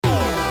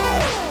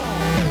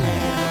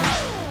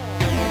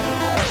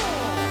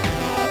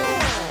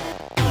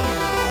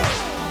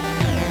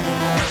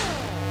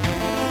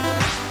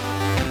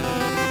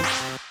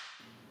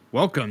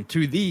Welcome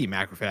to the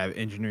Macrofab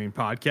Engineering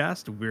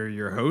Podcast. We're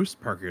your hosts,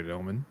 Parker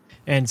Dillman.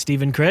 And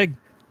Stephen Craig.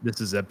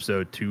 This is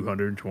episode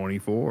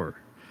 224.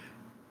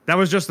 That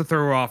was just to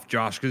throw off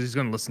Josh, because he's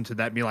going to listen to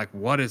that and be like,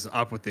 what is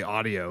up with the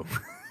audio?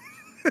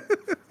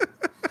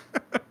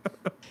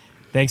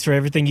 Thanks for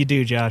everything you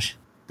do, Josh.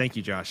 Thank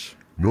you, Josh.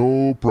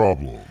 No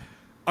problem.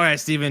 All right,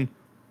 Stephen,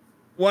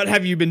 what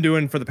have you been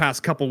doing for the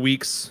past couple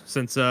weeks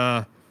since,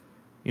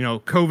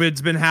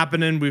 COVID's been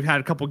happening? We've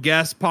had a couple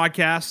guest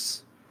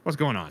podcasts. What's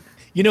going on?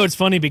 You know, it's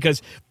funny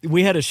because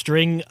we had a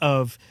string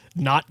of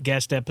not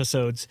guest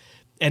episodes,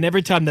 and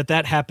every time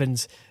that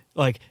happens,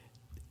 like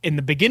in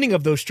the beginning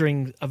of those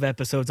string of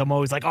episodes, I'm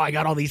always like, oh, I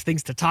got all these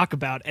things to talk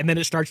about, and then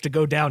it starts to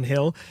go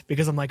downhill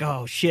because I'm like,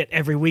 oh shit,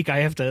 every week I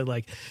have to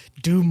like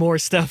do more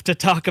stuff to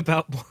talk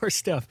about more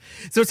stuff.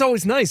 So it's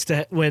always nice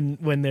to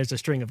when there's a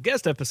string of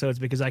guest episodes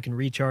because I can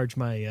recharge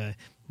my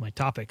my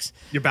topics.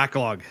 Your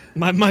backlog.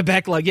 My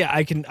backlog, yeah,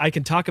 I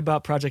can talk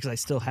about projects I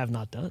still have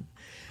not done.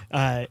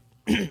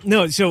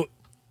 No, so.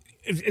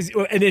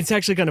 And it's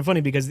actually kind of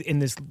funny because in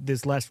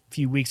this last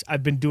few weeks,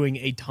 I've been doing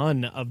a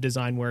ton of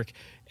design work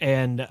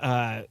and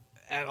a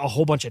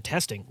whole bunch of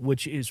testing,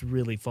 which is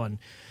really fun.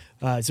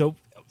 So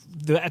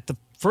at the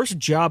first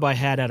job I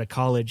had out of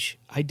college,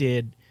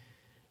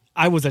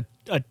 I was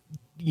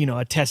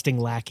a testing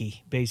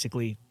lackey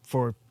basically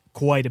for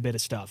quite a bit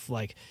of stuff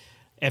like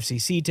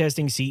FCC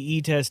testing,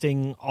 CE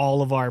testing,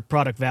 all of our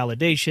product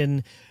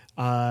validation.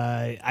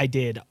 I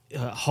did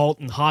Halt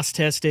and Haas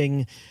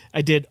testing.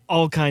 I did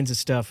all kinds of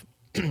stuff.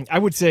 I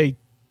would say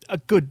a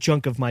good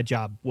chunk of my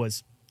job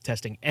was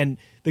testing. And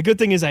the good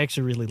thing is I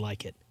actually really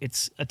like it.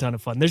 It's a ton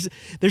of fun. There's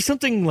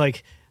something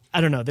like,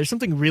 I don't know, there's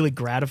something really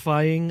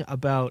gratifying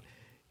about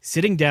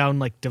sitting down,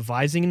 like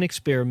devising an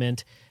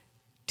experiment,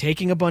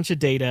 taking a bunch of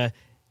data,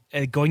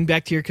 going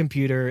back to your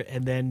computer,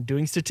 and then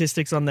doing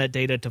statistics on that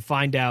data to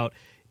find out,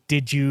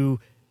 did you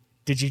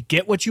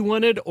get what you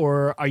wanted,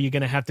 or are you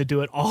going to have to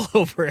do it all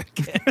over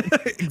again?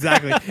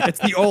 Exactly. It's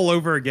the all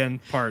over again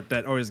part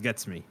that always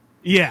gets me.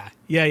 Yeah.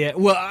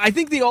 Well, I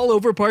think the all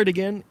over part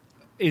again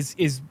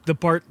is the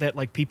part that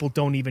like people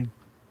don't even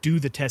do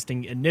the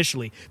testing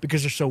initially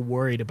because they're so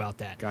worried about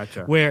that.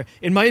 Gotcha. Where,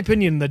 in my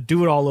opinion, the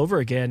do it all over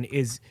again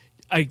is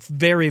a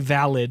very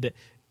valid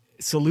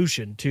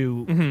solution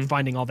to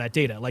finding all that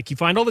data. Like you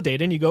find all the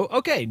data and you go,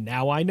 okay,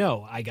 now I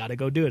know I got to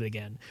go do it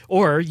again.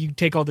 Or you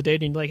take all the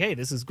data and you're like, hey,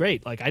 this is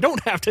great. Like I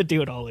don't have to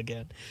do it all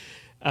again.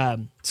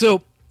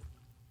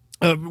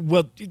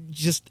 Well,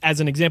 just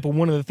as an example,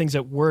 one of the things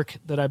at work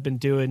that I've been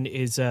doing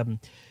is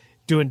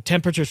doing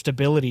temperature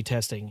stability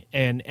testing.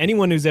 And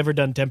anyone who's ever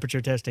done temperature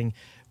testing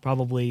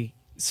probably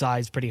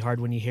sighs pretty hard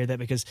when you hear that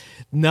because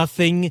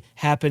nothing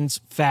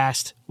happens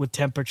fast with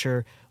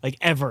temperature, like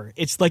ever.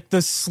 It's like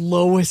the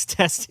slowest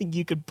testing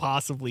you could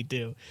possibly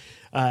do.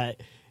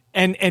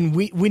 And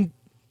we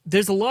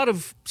there's a lot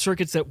of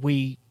circuits that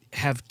we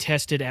have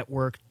tested at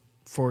work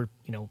for,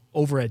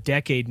 over a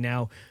decade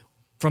now,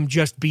 from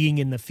just being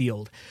in the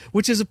field,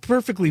 which is a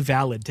perfectly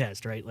valid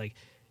test, right? Like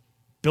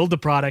build a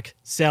product,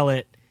 sell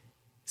it,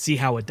 see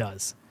how it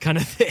does kind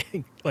of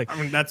thing. Like,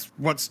 I mean, that's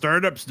what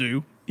startups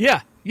do.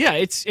 Yeah.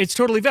 It's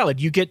totally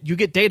valid. You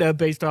get data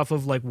based off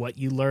of like what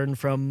you learn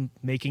from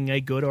making a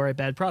good or a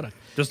bad product.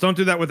 Just don't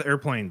do that with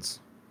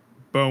airplanes.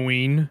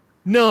 Boeing.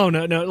 No.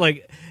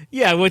 Like,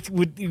 yeah, with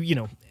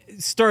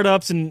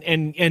startups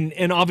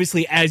and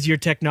obviously as your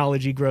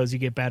technology grows, you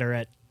get better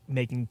at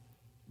making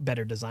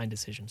better design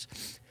decisions.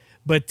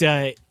 But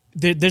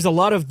there's a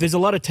lot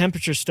of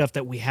temperature stuff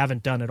that we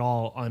haven't done at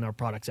all on our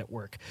products at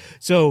work.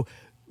 So,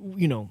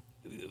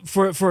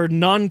 for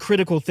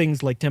non-critical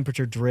things like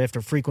temperature drift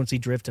or frequency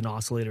drift and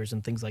oscillators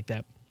and things like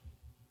that,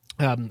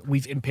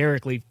 we've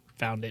empirically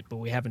found it, but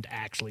we haven't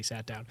actually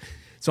sat down.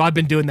 So I've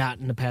been doing that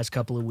in the past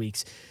couple of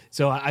weeks.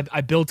 So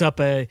I built up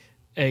a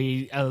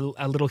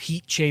little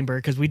heat chamber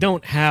because we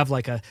don't have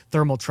like a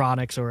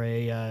Thermaltronics or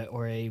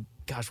a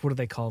gosh, what do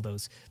they call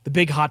those? The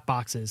big hot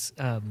boxes.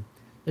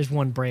 There's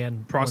one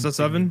brand. Process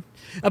oven?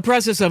 A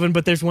process oven,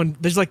 but there's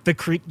like the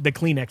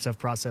Kleenex of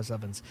process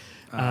ovens.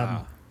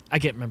 I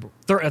can't remember.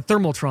 A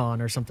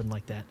Thermaltron or something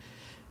like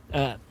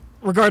that.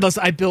 Regardless,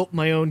 I built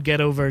my own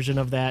ghetto version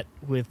of that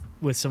with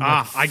some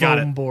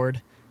foam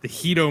board. The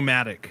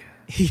Heat-O-Matic.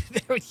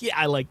 Yeah,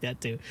 I like that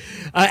too.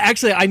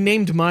 Actually, I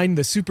named mine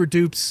the Super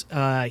Dupes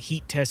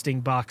heat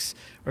testing box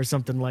or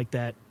something like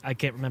that. I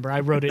can't remember.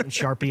 I wrote it in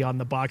Sharpie on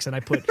the box, and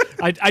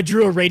I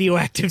drew a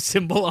radioactive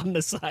symbol on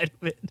the side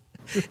of it.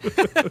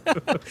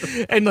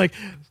 And like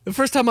the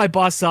first time my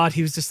boss saw it,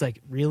 he was just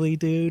like, really,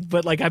 dude?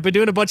 But like I've been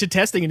doing a bunch of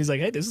testing and he's like,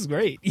 hey, this is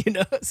great,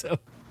 so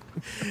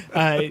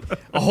a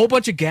whole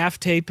bunch of gaff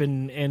tape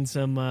and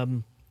some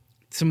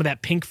of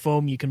that pink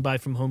foam you can buy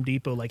from Home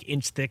Depot, like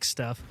inch thick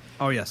stuff.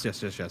 Oh yes.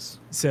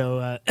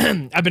 So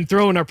I've been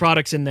throwing our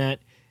products in that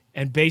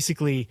and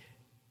basically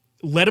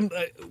let them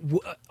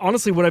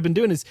honestly what I've been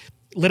doing is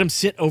let them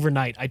sit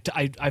overnight.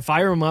 I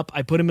fire them up,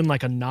 I put them in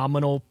like a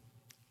nominal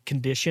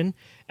condition,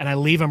 and I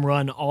leave them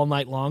run all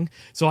night long.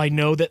 So I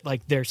know that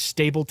like their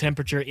stable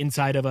temperature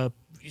inside of a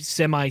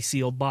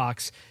semi-sealed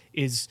box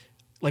is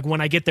Like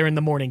when I get there in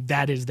the morning,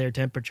 that is their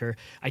temperature.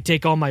 I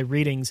take all my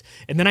readings,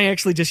 and then I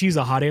actually just use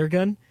a hot air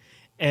gun,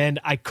 and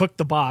I cook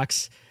the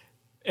box,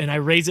 and I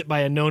raise it by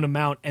a known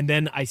amount, and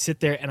then I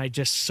sit there and I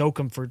just soak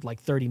them for like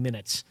 30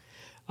 minutes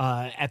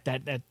at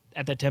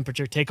that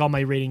temperature. Take all my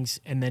readings,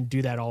 and then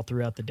do that all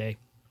throughout the day.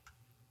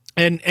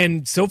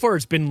 And so far,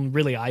 it's been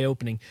really eye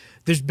opening.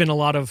 There's been a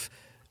lot of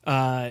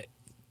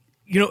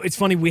it's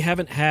funny, we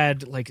haven't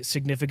had like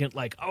significant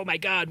like, oh my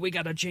God, we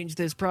got to change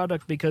this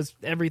product because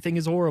everything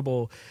is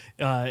horrible.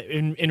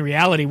 In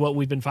reality, what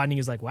we've been finding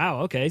is like,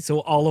 wow, okay, so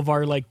all of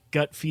our like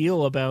gut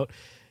feel about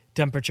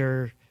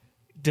temperature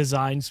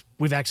designs,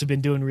 we've actually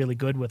been doing really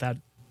good without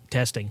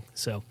testing.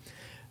 So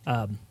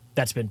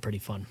that's been pretty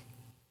fun.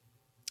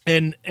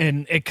 And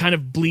it kind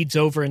of bleeds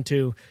over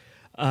into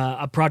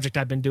a project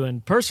I've been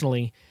doing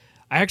personally.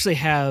 I actually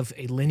have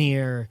a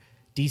linear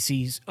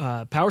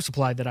DC power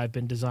supply that I've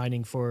been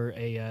designing for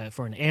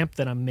an amp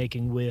that I'm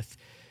making with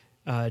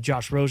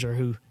Josh Roser,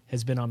 who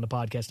has been on the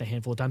podcast a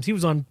handful of times. He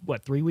was on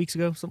 3 weeks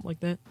ago, something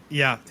like that.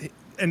 Yeah,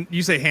 and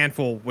you say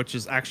handful, which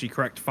is actually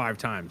correct 5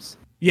 times.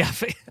 Yeah,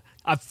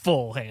 a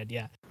full hand.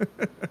 Yeah.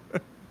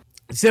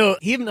 So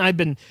he and I've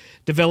been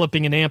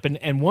developing an amp,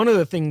 and one of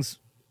the things,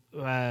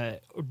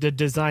 the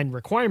design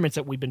requirements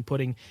that we've been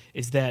putting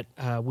is that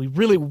we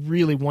really,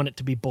 really want it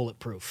to be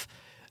bulletproof.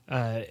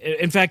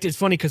 In fact, it's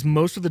funny because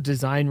most of the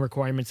design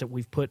requirements that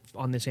we've put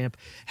on this amp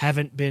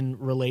haven't been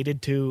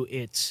related to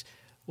its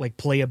like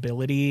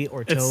playability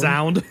or tone. Its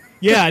sound.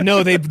 Yeah,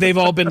 no, they've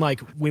all been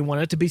like, we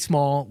want it to be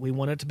small, we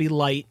want it to be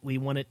light, we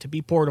want it to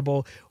be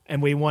portable, and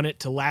we want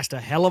it to last a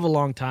hell of a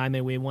long time,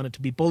 and we want it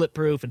to be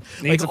bulletproof and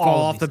needs to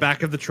fall off the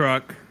back of the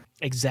truck.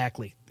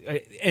 Exactly.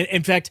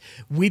 In fact,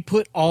 we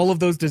put all of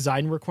those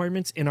design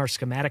requirements in our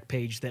schematic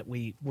page that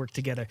we work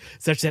together,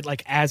 such that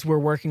like as we're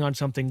working on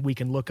something, we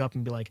can look up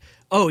and be like,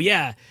 oh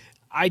yeah,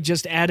 I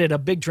just added a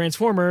big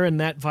transformer and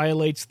that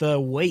violates the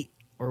weight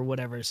or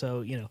whatever.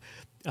 So,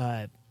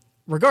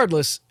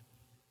 regardless,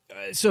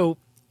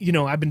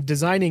 I've been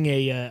designing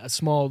a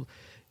small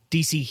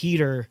DC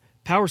heater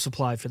power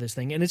supply for this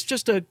thing, and it's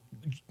just a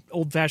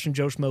old-fashioned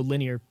Joe Schmo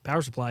linear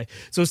power supply,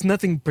 so it's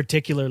nothing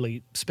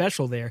particularly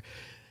special there.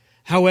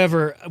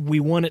 However, we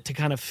want it to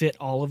kind of fit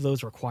all of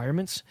those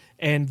requirements.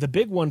 And the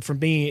big one for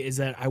me is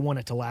that I want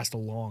it to last a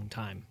long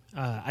time.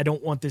 I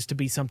don't want this to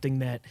be something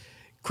that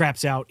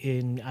craps out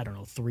in,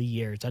 3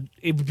 years.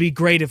 It would be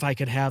great if I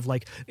could have,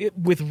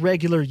 with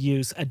regular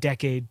use, a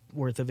decade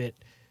worth of it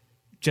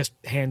just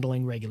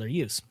handling regular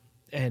use.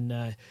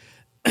 And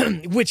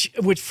which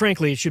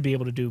frankly, it should be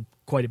able to do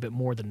quite a bit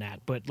more than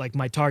that. But,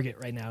 my target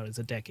right now is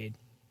a decade.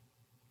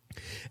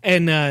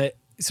 And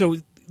so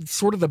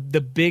sort of the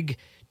big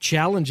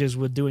challenges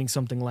with doing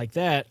something like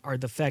that are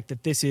the fact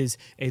that this is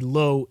a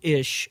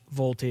low-ish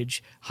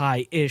voltage,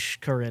 high-ish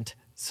current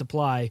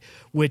supply,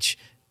 which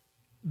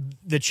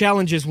the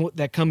challenges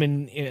that come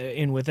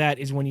in with that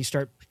is when you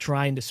start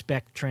trying to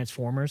spec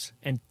transformers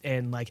and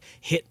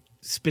hit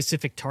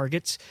specific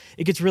targets,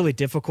 it gets really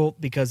difficult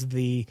because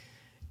the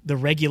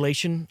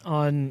regulation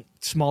on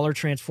smaller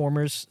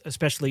transformers,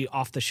 especially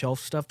off-the-shelf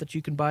stuff that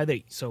you can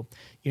buy, so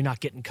you're not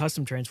getting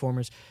custom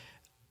transformers.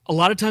 A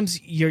lot of times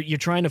you're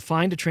trying to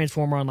find a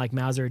transformer on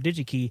Mauser or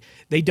DigiKey.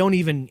 They don't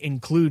even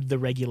include the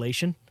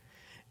regulation,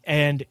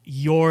 and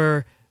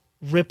your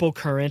ripple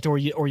current or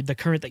the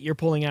current that you're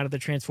pulling out of the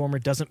transformer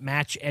doesn't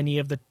match any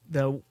of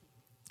the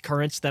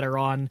currents that are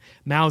on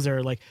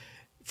Mauser.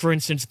 For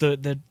instance,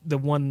 the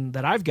one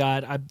that I've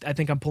got, I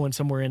think I'm pulling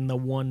somewhere in the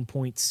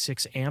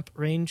 1.6 amp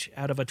range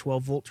out of a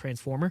 12 volt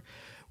transformer.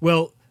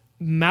 Well,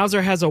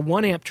 Mauser has a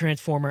 1 amp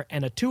transformer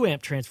and a 2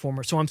 amp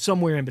transformer, so I'm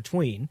somewhere in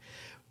between.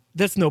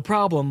 That's no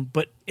problem,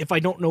 but if I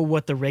don't know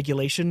what the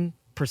regulation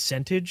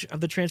percentage of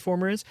the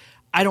transformer is,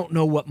 I don't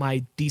know what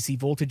my DC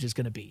voltage is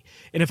going to be.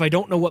 And if I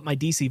don't know what my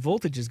DC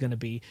voltage is going to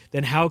be,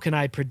 then how can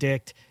I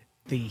predict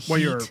the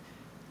heat or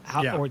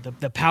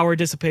the power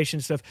dissipation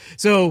stuff?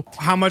 So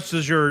how much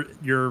does your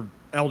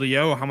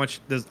LDO,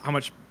 how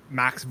much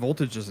max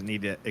voltage does it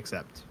need to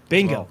accept?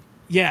 Bingo. Well?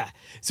 Yeah.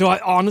 So I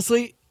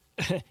honestly,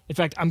 in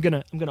fact, I'm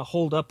going to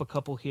hold up a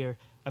couple here.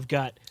 I've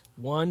got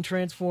one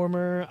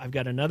transformer, I've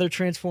got another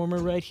transformer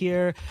right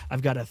here,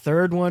 I've got a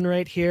third one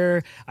right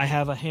here, I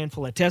have a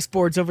handful of test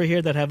boards over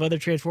here that have other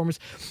transformers.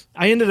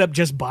 I ended up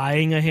just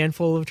buying a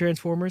handful of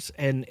transformers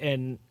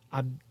and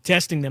I'm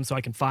testing them so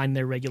I can find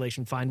their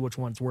regulation, find which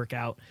ones work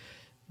out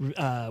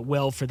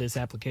well for this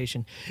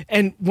application.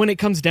 And when it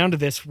comes down to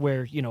this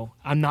where,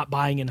 I'm not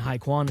buying in high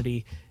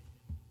quantity,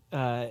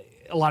 a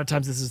lot of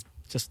times this is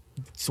just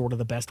sort of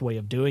the best way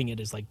of doing it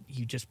is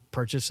you just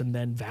purchase and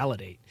then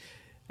validate,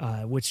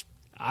 which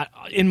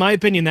in my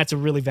opinion, that's a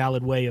really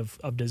valid way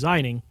of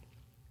designing,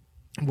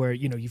 where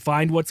you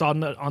find what's on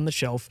the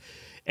shelf,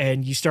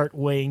 and you start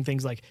weighing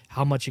things like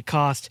how much it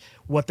costs,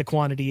 what the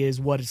quantity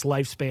is, what its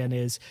lifespan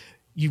is.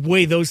 You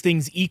weigh those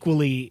things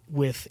equally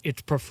with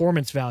its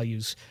performance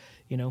values.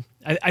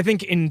 I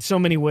think in so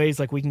many ways,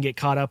 we can get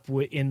caught up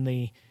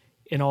in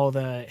all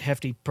the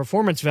hefty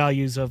performance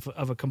values of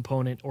a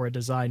component or a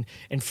design,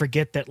 and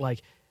forget that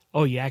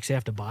you actually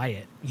have to buy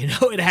it.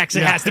 It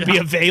actually has to be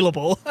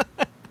available.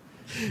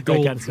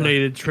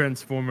 Gold-plated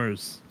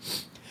transformers.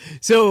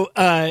 So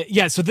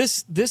so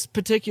this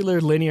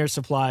particular linear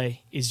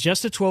supply is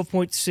just a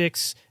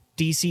 12.6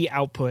 DC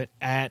output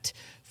at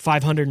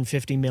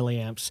 550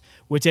 milliamps,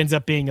 which ends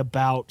up being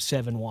about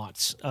 7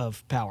 watts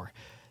of power.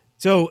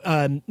 So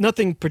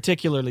nothing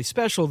particularly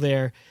special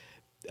there,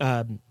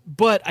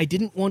 but I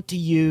didn't want to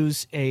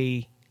use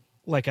a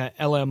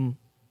LM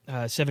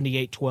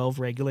 7812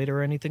 regulator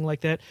or anything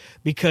like that,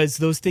 because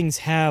those things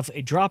have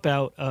a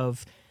dropout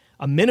of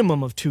a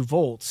minimum of 2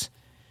 volts.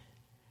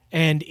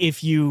 And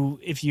if you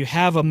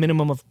have a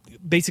minimum of,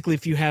 basically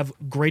if you have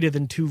greater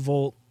than 2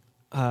 volt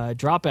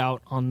dropout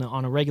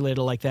on a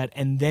regulator like that,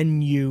 and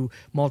then you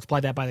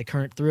multiply that by the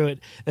current through it,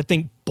 that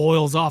thing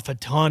boils off a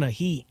ton of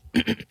heat.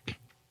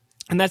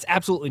 And that's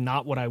absolutely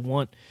not what I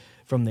want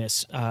from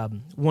this.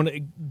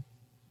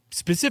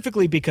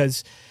 Specifically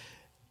because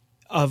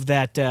of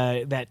that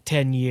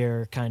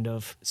 10-year kind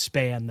of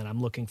span that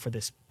I'm looking for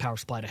this power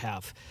supply to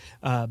have.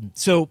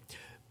 So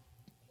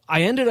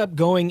I ended up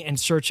going and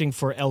searching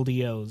for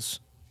LDOs,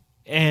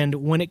 and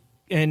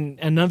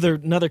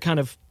another kind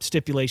of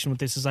stipulation with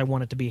this is I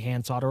want it to be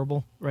hand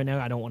solderable right now.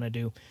 I don't want to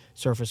do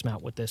surface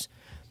mount with this.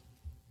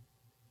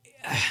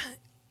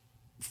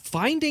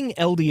 Finding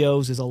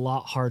LDOs is a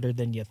lot harder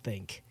than you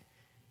think.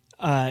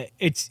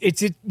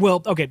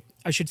 Well, okay,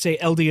 I should say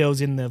LDOs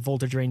in the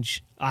voltage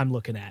range I'm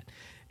looking at,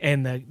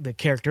 and the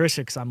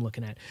characteristics I'm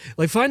looking at.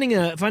 Like finding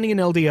an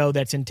LDO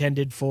that's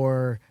intended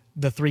for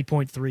the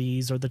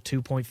 3.3s or the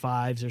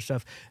 2.5s or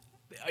stuff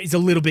is a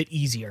little bit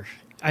easier.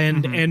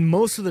 And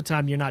most of the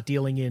time you're not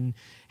dealing in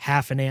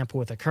half an amp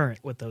with a current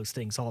with those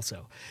things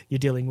also. You're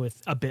dealing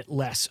with a bit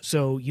less,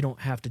 so you don't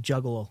have to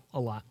juggle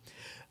a lot.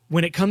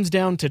 When it comes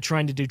down to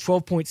trying to do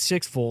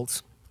 12.6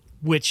 volts,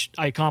 which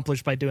I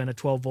accomplished by doing a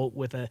 12 volt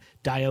with a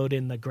diode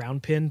in the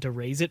ground pin to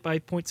raise it by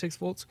 0.6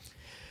 volts.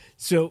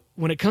 So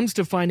when it comes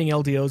to finding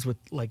LDOs with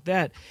like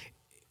that,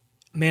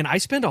 man, I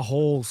spent a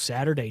whole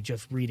Saturday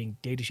just reading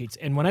datasheets.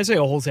 And when I say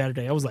a whole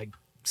Saturday, I was like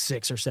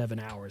 6 or 7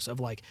 hours of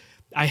like,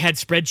 I had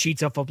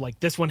spreadsheets up of like,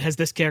 this one has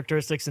this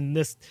characteristics and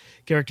this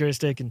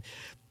characteristic. And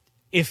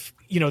if,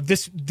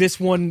 this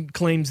one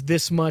claims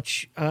this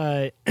much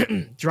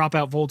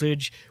dropout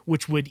voltage,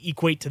 which would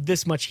equate to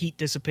this much heat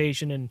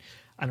dissipation. And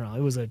I don't know,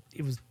 it was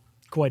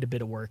quite a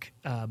bit of work.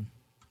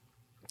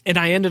 And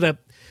I ended up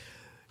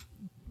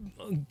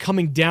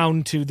coming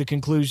down to the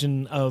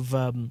conclusion of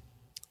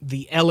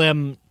the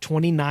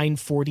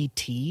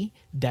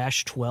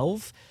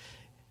LM2940T-12.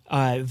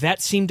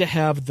 That seemed to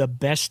have the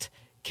best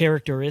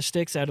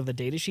characteristics out of the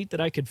datasheet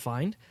that I could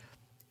find.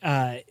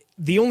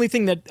 The only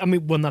thing that,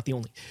 not the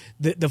only.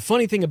 The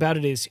funny thing about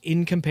it is,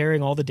 in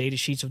comparing all the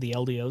datasheets of the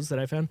LDOs that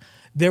I found,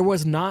 there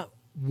was not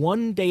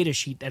one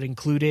datasheet that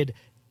included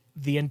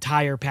the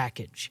entire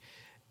package.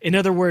 In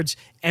other words,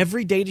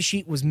 every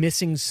datasheet was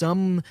missing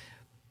some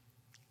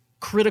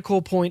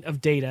critical point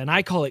of data, and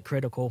I call it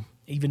critical,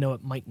 even though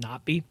it might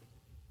not be.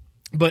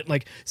 But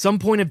like some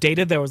point of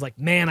data that was like,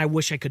 man, I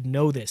wish I could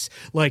know this.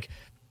 Like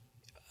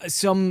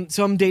some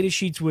data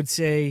sheets would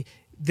say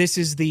this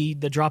is the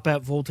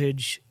dropout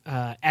voltage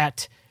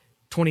at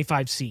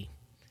 25C,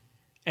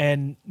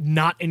 and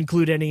not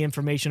include any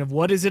information of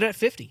what is it at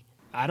 50.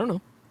 I don't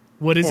know.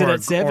 What is it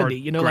at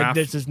 70? Like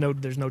there's no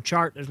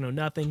chart, there's no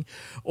nothing.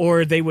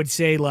 Or they would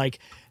say like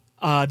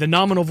the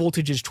nominal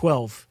voltage is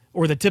 12.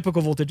 Or the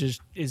typical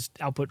voltage is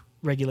output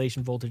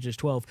regulation voltage is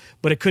 12,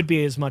 but it could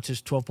be as much as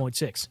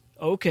 12.6.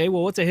 Okay,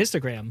 well, what's a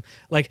histogram?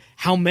 Like,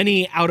 how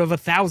many out of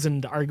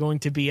 1,000 are going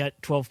to be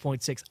at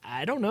 12.6?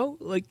 I don't know.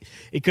 Like,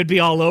 it could be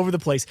all over the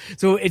place.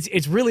 So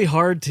it's really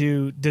hard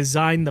to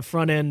design the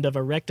front end of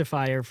a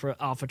rectifier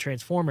off a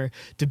transformer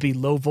to be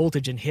low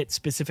voltage and hit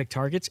specific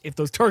targets if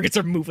those targets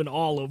are moving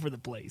all over the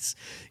place,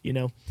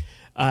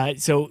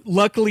 So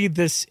luckily,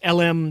 this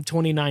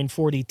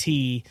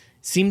LM2940T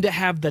seemed to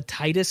have the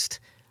tightest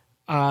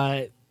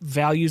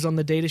values on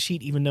the data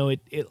sheet, even though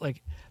it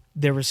like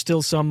there was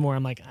still some where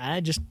I'm like,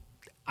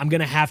 I'm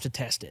gonna have to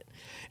test it.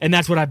 And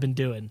that's what I've been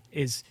doing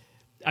is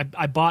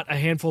I bought a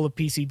handful of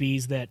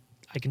PCBs that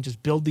I can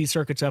just build these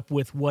circuits up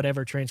with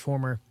whatever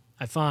transformer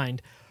I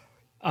find,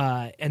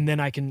 and then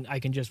I can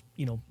just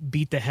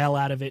beat the hell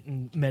out of it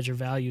and measure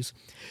values.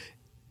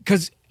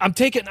 Because I'm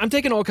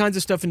taking all kinds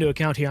of stuff into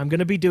account here. I'm going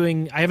to be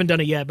doing, I haven't done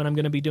it yet, but I'm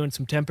going to be doing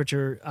some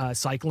temperature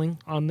cycling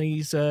on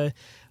these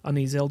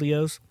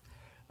LDOs.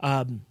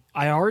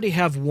 I already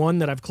have one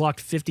that I've clocked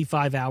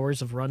 55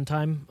 hours of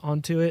runtime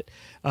onto it.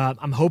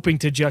 I'm hoping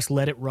to just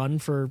let it run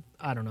for,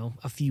 I don't know,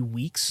 a few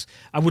weeks.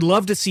 I would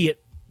love to see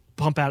it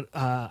pump out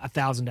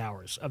 1,000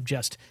 hours of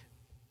just,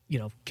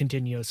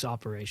 continuous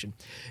operation.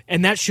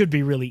 And that should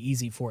be really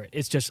easy for it.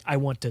 It's just I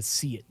want to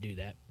see it do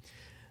that.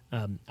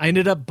 I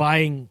ended up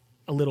buying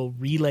a little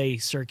relay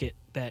circuit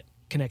that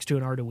connects to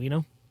an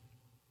Arduino.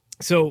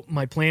 So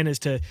my plan is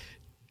to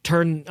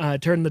turn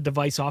the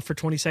device off for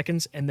 20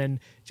 seconds and then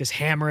just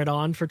hammer it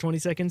on for 20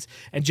 seconds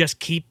and just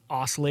keep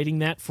oscillating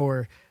that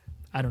for,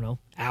 I don't know,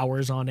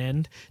 hours on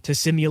end to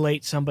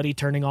simulate somebody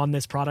turning on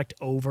this product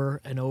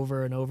over and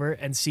over and over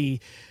and see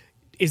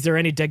is there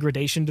any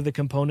degradation to the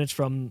components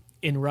from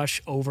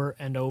inrush over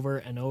and over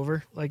and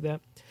over like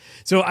that?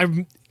 So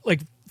I'm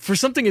like, for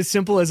something as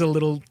simple as a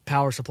little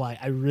power supply,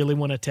 I really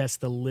want to test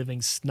the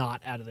living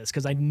snot out of this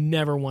because I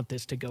never want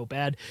this to go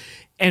bad.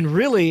 And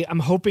really, I'm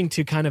hoping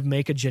to kind of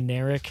make a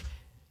generic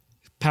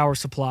power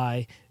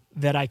supply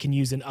that I can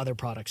use in other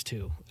products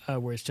too,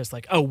 where it's just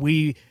like, oh,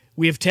 we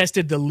have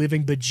tested the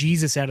living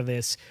bejesus out of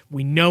this.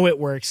 We know it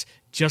works.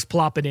 Just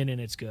plop it in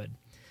and it's good.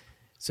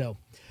 So,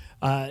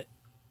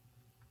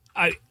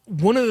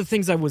 one of the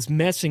things I was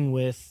messing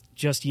with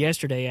just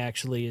yesterday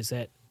actually is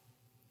that,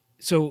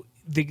 so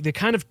the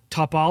kind of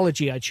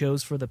topology I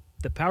chose for the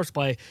power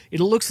supply,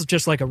 it looks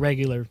just like a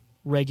regular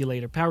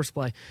regulator power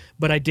supply,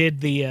 but I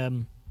did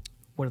the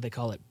what do they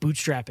call it,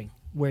 bootstrapping,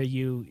 where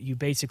you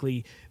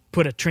basically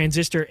put a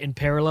transistor in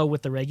parallel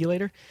with the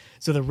regulator.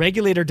 So the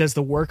regulator does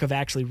the work of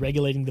actually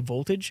regulating the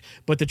voltage,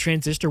 but the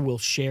transistor will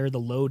share the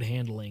load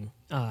handling.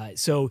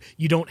 So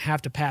you don't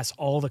have to pass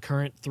all the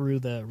current through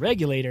the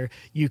regulator.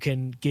 You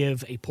can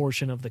give a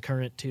portion of the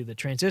current to the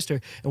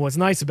transistor. And what's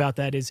nice about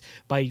that is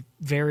by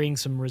varying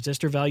some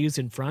resistor values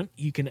in front,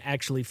 you can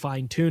actually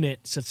fine tune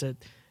it such that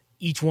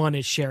each one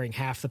is sharing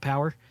half the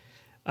power.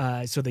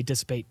 So they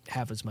dissipate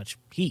half as much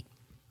heat.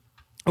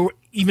 Or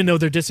even though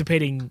they're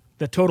dissipating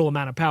the total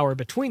amount of power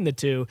between the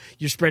two,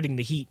 you're spreading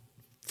the heat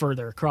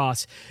further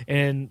across.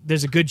 And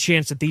there's a good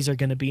chance that these are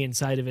going to be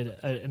inside of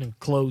an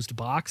enclosed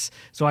box.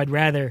 So I'd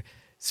rather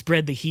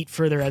spread the heat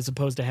further as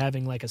opposed to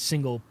having like a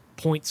single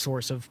point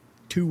source of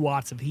 2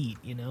 watts of heat,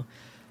 you know?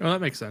 Oh, that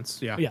makes sense.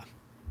 Yeah. Yeah.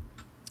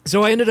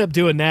 So I ended up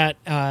doing that.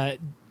 I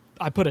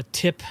put a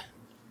tip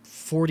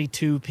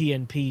 42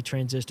 PNP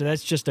transistor.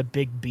 That's just a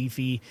big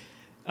beefy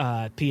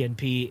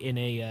PNP in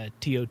a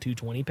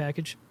TO220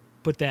 package.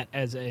 Put that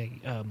as in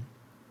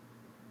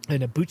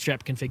a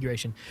bootstrap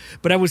configuration.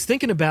 But I was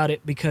thinking about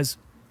it because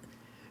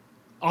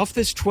off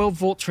this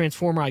 12-volt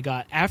transformer I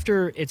got,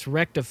 after it's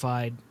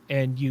rectified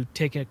and you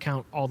take into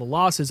account all the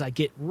losses, I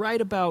get right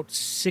about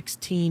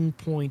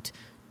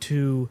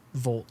 16.2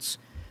 volts.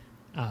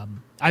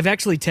 I've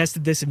actually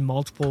tested this in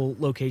multiple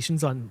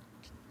locations on,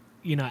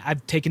 you know,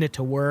 I've taken it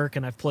to work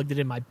and I've plugged it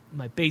in my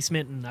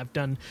basement and I've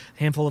done a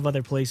handful of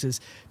other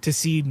places to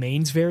see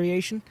mains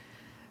variation.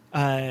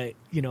 You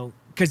know,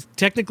 because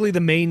technically the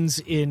mains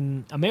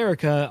in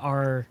America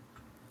are,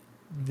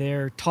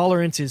 their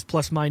tolerance is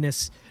plus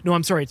minus, no,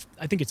 I'm sorry,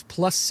 I think it's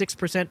plus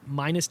 6%,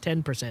 minus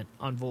 10%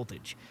 on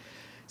voltage.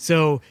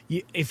 So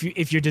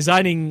if you're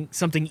designing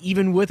something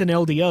even with an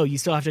LDO, you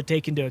still have to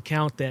take into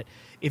account that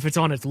if it's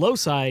on its low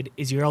side,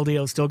 is your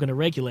LDO still going to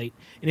regulate?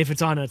 And if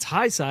it's on its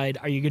high side,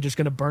 are you just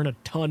going to burn a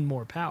ton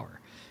more power?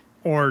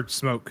 Or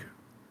smoke.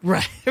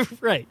 Right,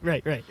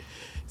 right.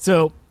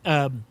 So,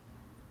 and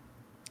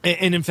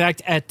in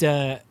fact,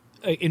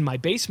 in my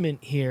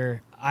basement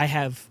here, I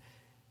have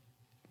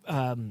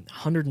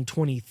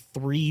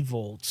 123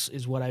 volts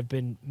is what I've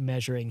been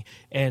measuring,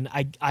 and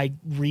I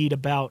read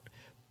about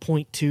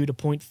 0.2 to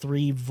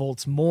 0.3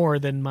 volts more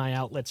than my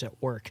outlets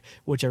at work,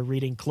 which are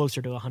reading closer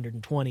to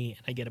 120,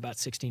 and I get about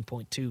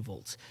 16.2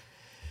 volts.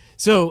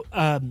 So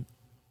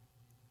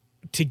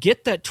to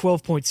get that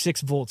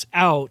 12.6 volts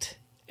out,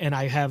 and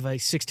I have a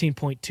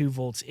 16.2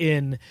 volts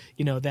in,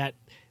 you know, that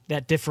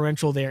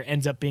differential there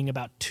ends up being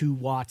about 2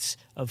 watts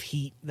of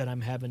heat that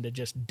I'm having to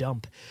just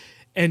dump.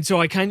 And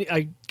so I kind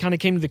of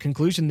came to the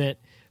conclusion that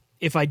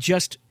if I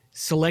just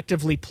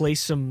selectively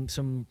place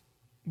some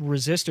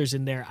resistors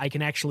in there, I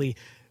can actually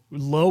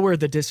lower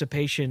the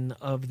dissipation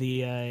of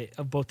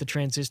of both the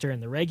transistor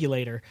and the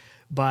regulator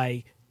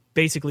by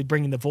basically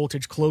bringing the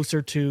voltage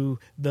closer to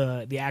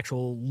the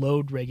actual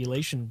load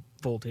regulation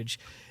voltage,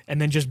 and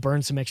then just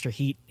burn some extra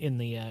heat in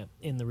the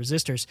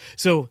resistors.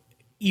 So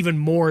even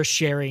more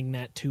sharing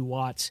that 2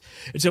 watts.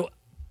 And so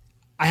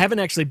I haven't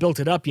actually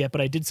built it up yet,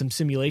 but I did some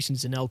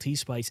simulations in LT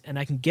Spice, and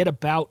I can get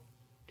about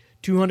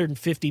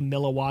 250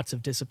 milliwatts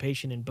of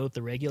dissipation in both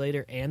the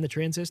regulator and the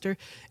transistor,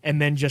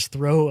 and then just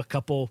throw a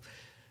couple,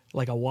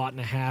 like a 1.5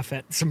 watts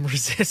at some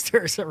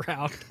resistors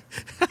around.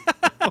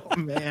 Oh,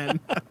 man.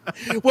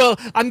 Well,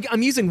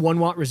 I'm using 1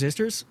 watt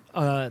resistors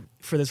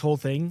for this whole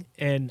thing,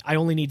 and I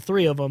only need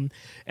 3 of them,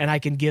 and I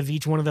can give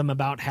each one of them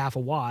about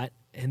 0.5 watt,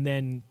 and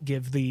then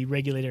give the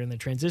regulator and the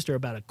transistor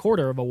about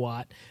 1/4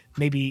 watt,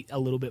 maybe a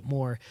little bit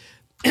more,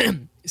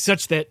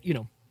 such that, you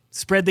know,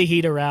 spread the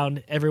heat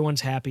around, everyone's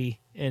happy,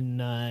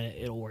 and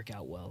it'll work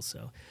out well.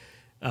 So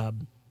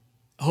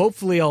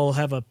hopefully I'll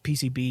have a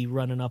PCB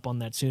running up on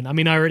that soon. I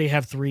mean, I already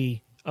have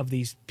 3 of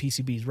these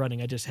PCBs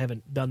running. I just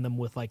haven't done them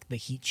with like the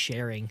heat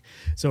sharing.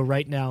 So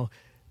right now,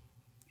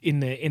 in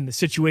the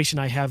situation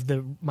I have,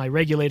 my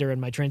regulator and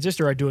my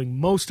transistor are doing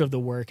most of the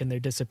work, and they're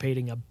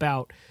dissipating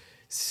about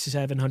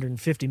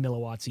 750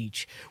 milliwatts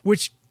each,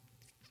 which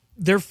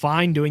they're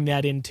fine doing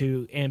that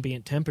into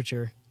ambient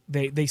temperature.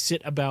 They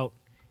sit about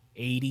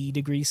 80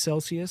 degrees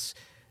Celsius,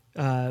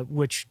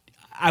 which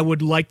I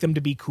would like them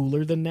to be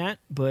cooler than that,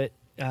 but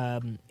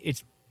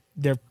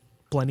they're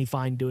plenty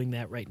fine doing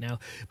that right now.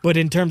 But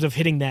in terms of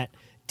hitting that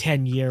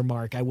 10-year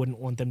mark, I wouldn't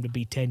want them to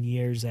be 10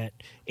 years at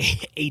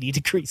 80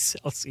 degrees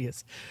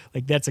Celsius.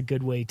 Like, that's a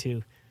good way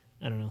to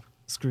I don't know,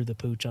 screw the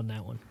pooch on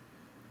that one.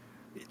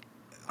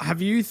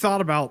 Have you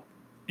thought about,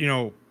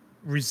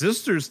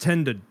 resistors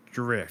tend to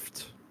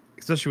drift,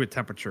 especially with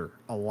temperature,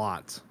 a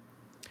lot.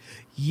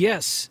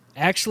 Yes,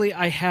 actually,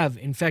 I have.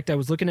 In fact, I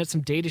was looking at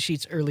some data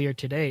sheets earlier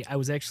today. I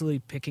was actually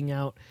picking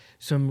out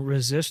some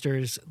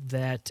resistors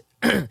that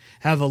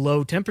have a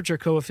low temperature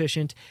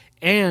coefficient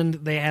and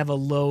they have a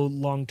low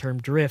long-term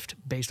drift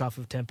based off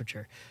of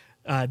temperature.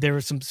 There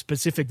were some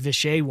specific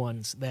Vishay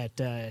ones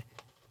that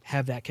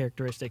have that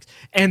characteristics,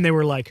 and they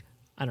were like,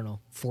 I don't know,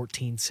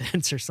 14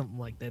 cents or something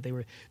like that.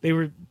 They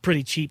were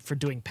pretty cheap for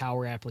doing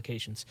power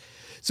applications.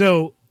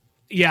 So,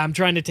 yeah, I'm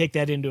trying to take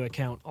that into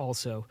account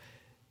also.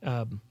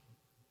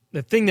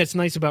 The thing that's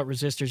nice about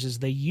resistors is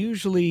they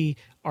usually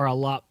are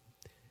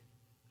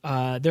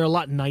they're a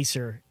lot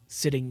nicer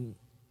sitting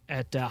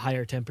at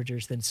higher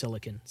temperatures than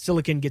silicon.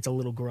 Silicon gets a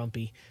little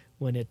grumpy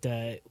when it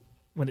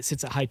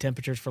sits at high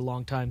temperatures for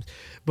long times,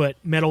 but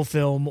metal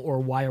film or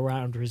wire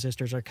wound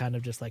resistors are kind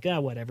of just like,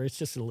 whatever. It's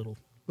just a little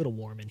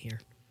warm in here.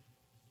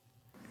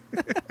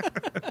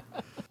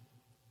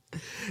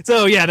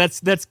 So yeah,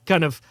 that's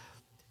kind of.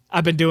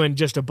 I've been doing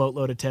just a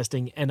boatload of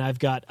testing, and I've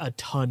got a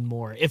ton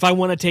more. If I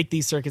want to take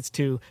these circuits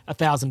to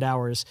 1,000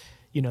 hours,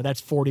 that's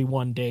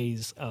 41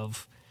 days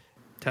of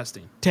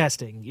testing.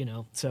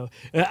 So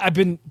I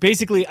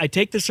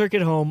take the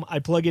circuit home, I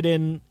plug it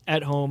in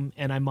at home,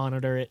 and I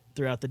monitor it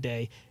throughout the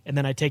day. And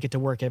then I take it to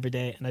work every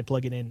day, and I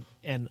plug it in,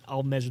 and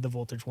I'll measure the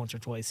voltage once or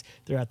twice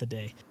throughout the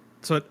day.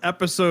 So at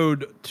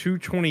episode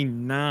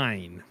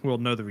 229, we'll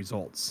know the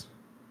results.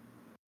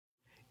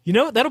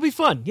 That'll be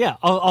fun. Yeah,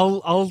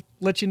 I'll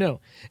let you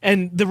know.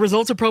 And the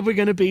results are probably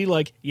going to be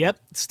like, yep,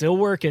 still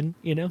working,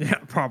 Yeah,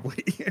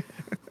 probably.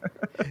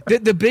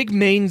 the big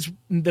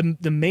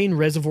the main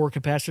reservoir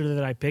capacitor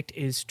that I picked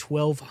is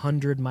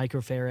 1200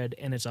 microfarad,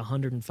 and it's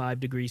 105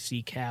 degrees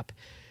C cap.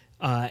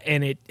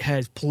 And it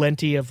has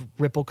plenty of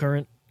ripple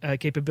current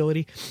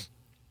capability.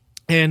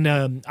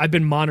 And I've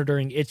been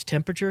monitoring its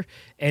temperature,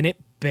 and it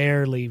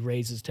barely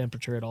raises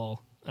temperature at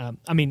all.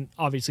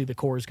 Obviously the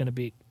core is going to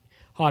be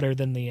hotter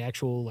than the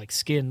actual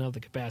skin of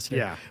the capacitor.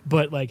 Yeah.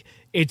 But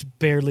it's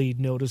barely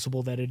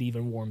noticeable that it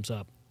even warms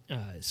up.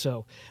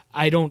 So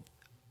I don't,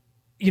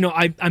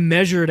 I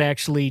measured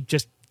actually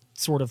just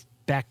sort of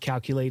back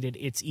calculated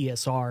its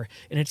ESR,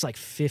 and it's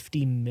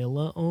 50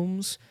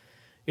 milliohms.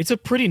 It's a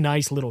pretty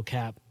nice little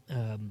cap.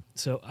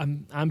 So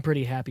I'm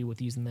pretty happy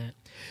with using that.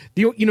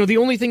 The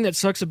only thing that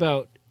sucks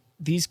about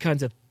these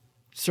kinds of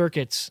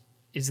circuits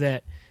is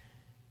that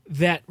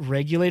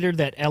regulator,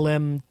 that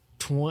LM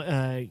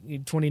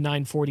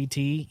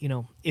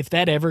 2940T, if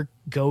that ever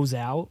goes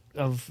out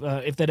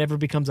if that ever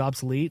becomes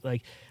obsolete,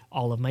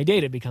 all of my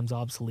data becomes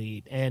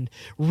obsolete. And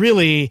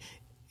really,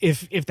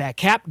 if that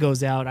cap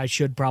goes out, I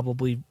should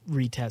probably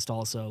retest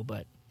also.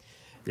 But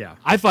yeah,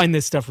 I find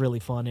this stuff really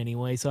fun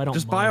anyway, so I don't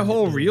just buy a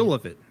whole reel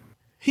of it.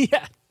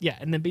 Yeah,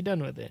 and then be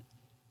done with it.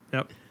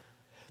 Yep.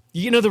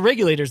 The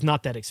regulator's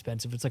not that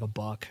expensive. It's like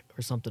 $1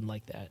 or something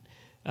like that.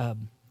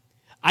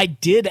 I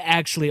did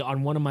actually,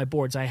 on one of my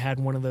boards, I had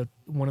one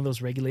of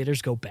those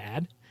regulators go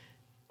bad.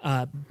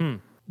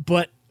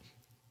 But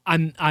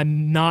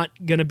I'm not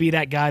gonna be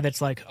that guy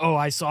that's like, oh,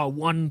 I saw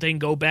one thing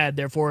go bad,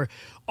 therefore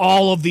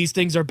all of these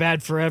things are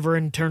bad forever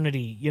and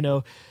eternity.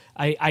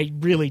 I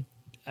really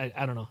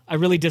don't know. I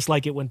really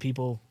dislike it when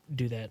people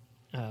do that.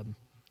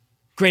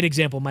 Great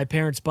example. My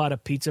parents bought a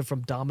pizza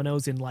from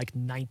Domino's in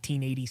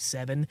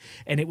 1987,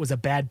 and it was a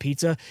bad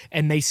pizza,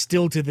 and they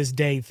still to this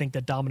day think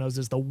that Domino's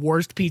is the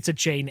worst pizza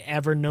chain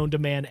ever known to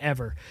man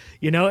ever.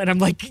 And I'm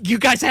like, you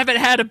guys haven't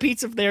had a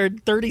pizza there in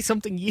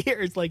 30-something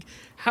years.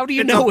 How do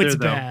you know it's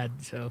bad?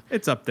 So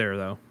it's up there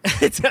though.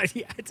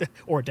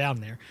 Or down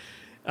there.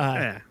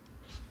 Yeah.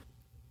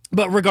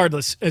 But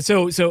regardless,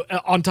 so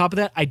on top of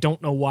that, I don't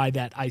know why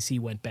that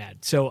IC went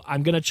bad. So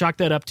I'm going to chalk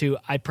that up to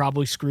I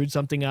probably screwed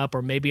something up,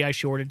 or maybe I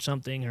shorted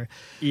something, or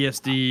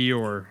ESD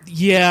or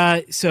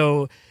yeah.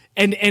 So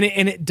and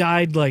it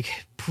died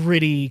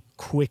pretty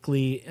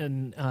quickly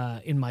in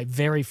my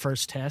very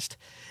first test.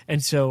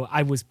 And so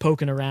I was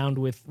poking around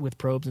with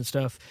probes and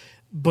stuff.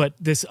 But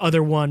this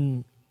other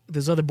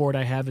board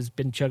I have has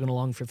been chugging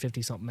along for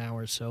 50-something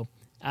hours. So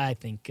I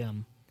think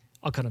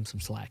I'll cut him some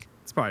slack.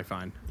 It's probably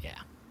fine. Yeah.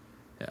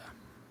 Yeah.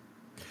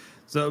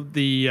 So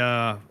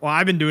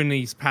I've been doing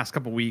these past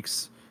couple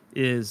weeks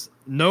is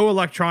no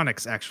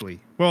electronics actually.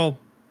 Well,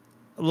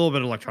 a little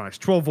bit of electronics,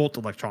 12-volt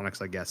electronics,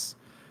 I guess.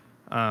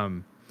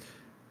 So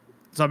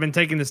I've been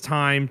taking this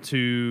time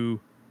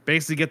to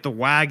basically get the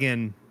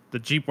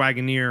Jeep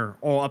Wagoneer,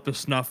 all up to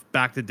snuff,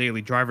 back to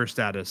daily driver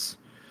status,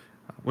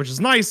 which is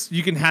nice.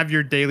 You can have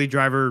your daily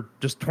driver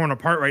just torn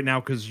apart right now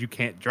because you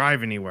can't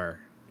drive anywhere,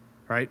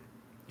 right?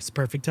 It's the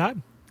perfect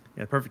time.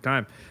 Yeah, perfect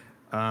time.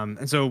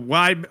 And so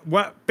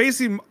what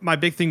basically my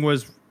big thing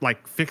was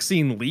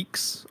fixing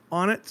leaks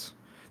on it.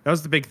 That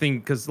was the big thing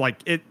because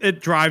it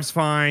drives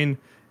fine.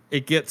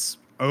 It gets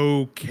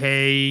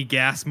okay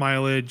gas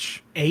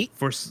mileage. 8?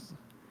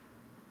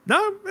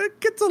 No, it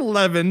gets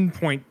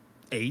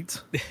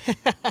 11.8.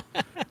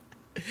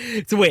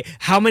 So wait,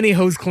 how many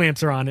hose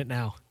clamps are on it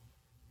now?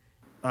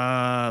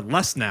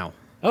 Less now.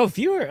 Oh,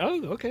 fewer.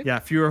 Oh, okay. Yeah,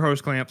 fewer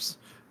hose clamps.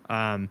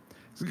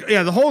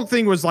 Yeah, the whole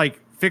thing was like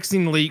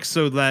fixing leaks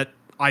so that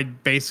I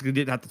basically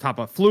didn't have to top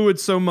up fluid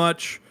so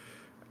much,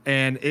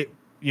 and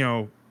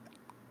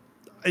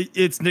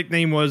its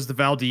nickname was the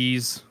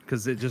Valdez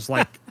because it just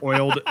like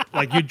oiled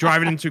like you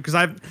drive it into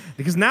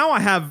because now I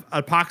have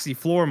epoxy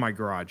floor in my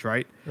garage,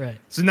 right? Right.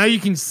 So now you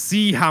can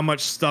see how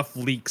much stuff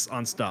leaks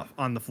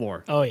on the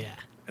floor. Oh yeah.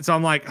 And so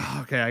I'm like, oh,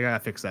 okay, I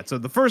gotta fix that. So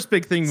the first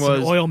big thing Some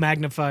was oil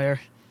magnifier.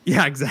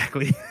 Yeah,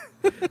 exactly.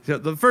 So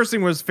the first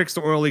thing was fix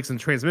the oil leaks in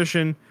the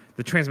transmission.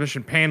 The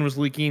transmission pan was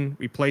leaking.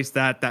 Replaced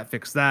that. That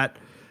fixed that.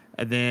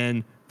 And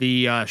then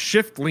the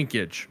shift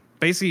linkage.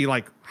 Basically,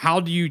 like, how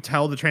do you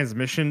tell the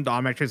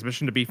automatic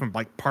transmission, to be from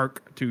like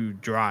park to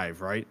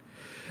drive, right?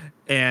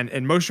 And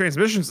in most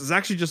transmissions, it's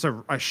actually just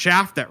a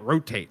shaft that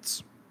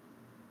rotates.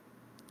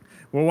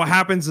 Well, what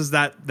happens is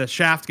that the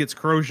shaft gets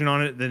corrosion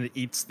on it, then it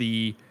eats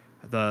the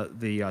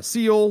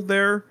seal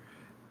there,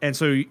 and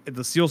so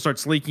the seal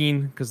starts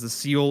leaking because the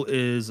seal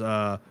is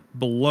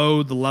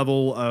below the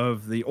level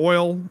of the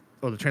oil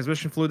or the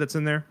transmission fluid that's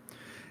in there.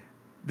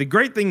 The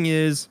great thing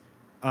is,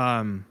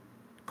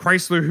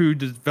 Chrysler, who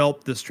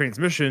developed this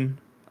transmission,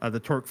 the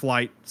Torque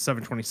Flight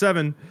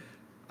 727,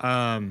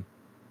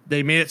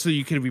 they made it so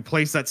you could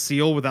replace that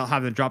seal without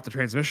having to drop the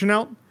transmission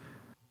out.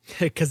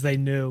 Because they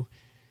knew.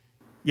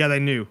 Yeah, they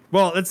knew.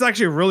 Well, it's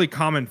actually a really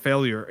common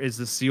failure is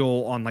the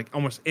seal on like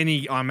almost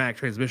any automatic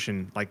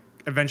transmission. Like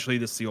eventually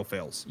the seal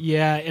fails.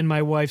 Yeah, in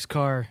my wife's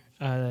car,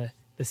 the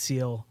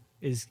seal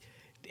it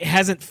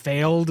hasn't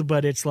failed,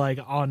 but it's like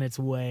on its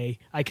way.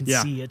 I can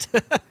see it.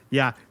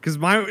 Yeah, because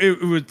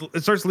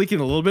it starts leaking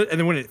a little bit, and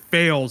then when it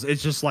fails,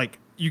 it's just like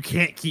you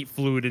can't keep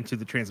fluid into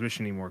the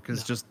transmission anymore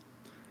because it just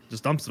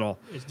dumps it all.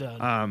 It's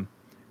done.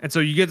 And so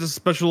you get this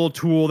special little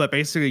tool that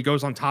basically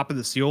goes on top of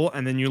the seal,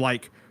 and then you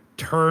like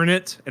turn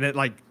it, and it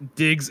like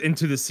digs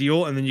into the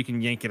seal, and then you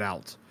can yank it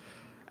out.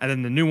 And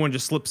then the new one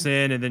just slips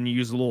in, and then you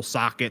use a little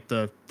socket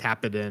to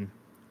tap it in.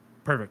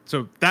 Perfect.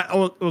 So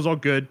it was all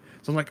good.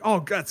 So I'm like, oh,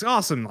 that's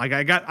awesome. Like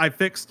I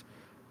fixed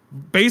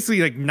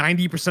basically like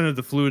 90% of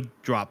the fluid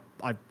drop.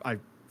 I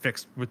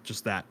fixed with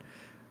just that.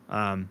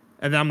 And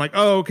then I'm like,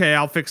 oh, okay,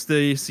 I'll fix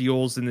the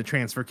seals in the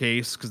transfer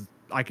case because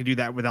I could do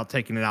that without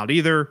taking it out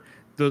either.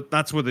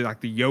 That's where the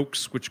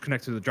yokes, which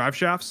connect to the drive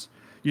shafts.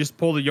 You just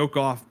pull the yoke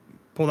off,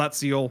 pull that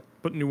seal,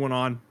 put a new one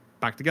on,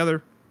 back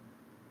together.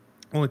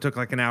 Only took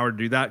like an hour to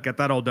do that, get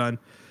that all done.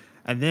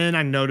 And then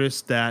I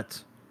noticed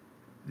that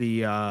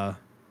the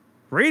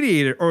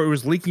radiator, or it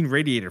was leaking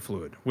radiator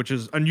fluid, which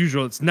is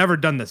unusual. It's never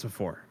done this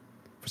before.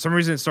 For some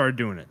reason, it started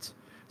doing it.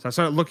 So I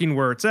started looking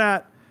where it's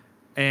at,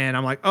 and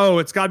I'm like, oh,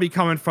 it's got to be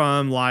coming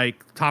from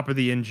like top of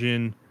the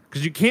engine,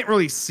 because you can't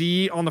really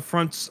see on the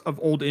fronts of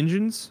old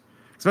engines,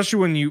 especially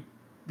when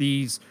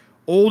these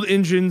old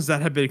engines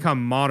that have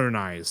become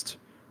modernized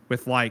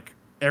with like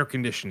air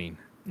conditioning.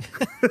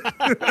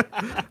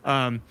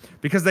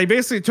 Because they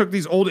basically took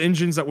these old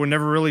engines that were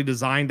never really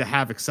designed to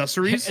have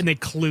accessories, and they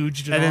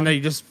kludged it and then they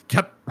just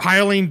kept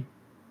piling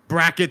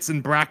brackets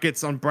and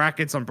brackets on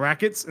brackets on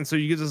brackets, and so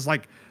you get this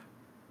like,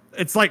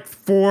 it's like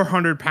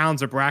 400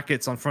 pounds of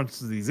brackets on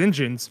fronts of these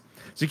engines,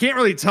 so you can't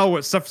really tell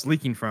what stuff's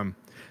leaking from.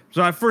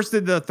 So I first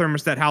did the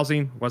thermostat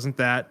housing, wasn't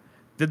that.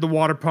 Did the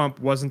water pump,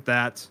 wasn't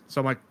that. So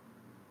I'm like,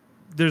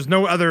 there's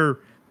no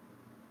other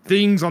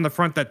things on the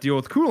front that deal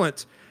with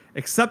coolant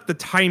except the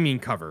timing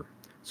cover.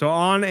 So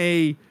on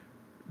a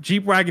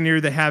Jeep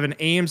Wagoneer, they have an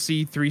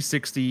AMC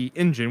 360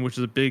 engine, which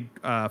is a big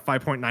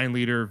 5.9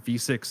 liter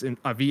V6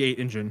 V8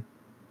 engine.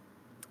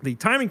 The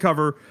timing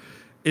cover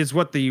is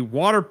what the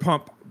water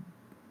pump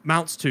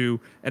mounts to,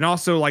 and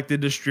also like the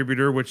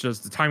distributor, which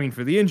does the timing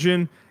for the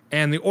engine,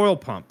 and the oil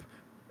pump.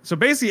 So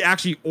basically,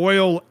 actually,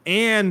 oil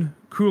and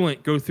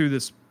coolant go through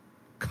this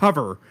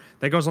cover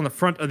that goes on the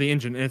front of the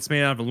engine, and it's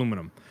made out of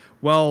aluminum.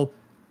 Well,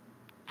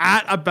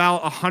 at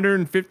about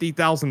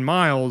 150,000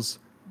 miles,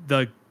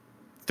 the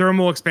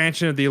thermal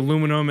expansion of the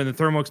aluminum and the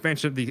thermal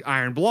expansion of the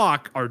iron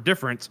block are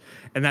different,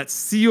 and that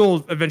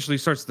seal eventually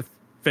starts to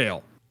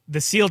fail. The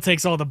seal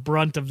takes all the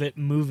brunt of it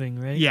moving,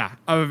 right? Yeah,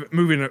 of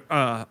moving.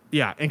 Yeah,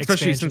 and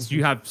especially Expansion. since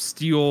you have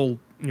steel,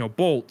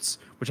 bolts,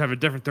 which have a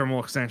different thermal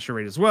expansion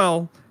rate as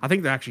well. I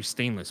think they're actually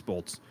stainless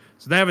bolts,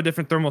 so they have a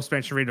different thermal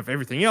expansion rate of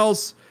everything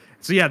else.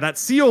 So yeah, that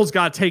seal's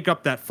got to take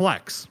up that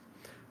flex.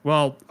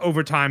 Well,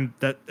 over time,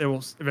 that it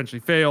will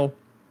eventually fail.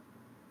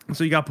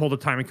 So you got to pull the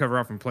timing cover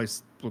off and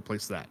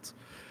replace that.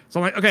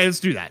 So I'm like, okay, let's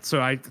do that.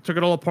 So I took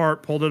it all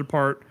apart, pulled it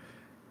apart.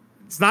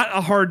 It's not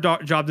a hard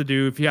job to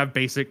do if you have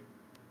basic,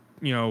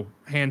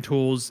 hand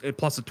tools.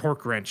 Plus a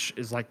torque wrench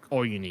is like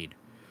all you need.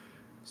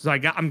 So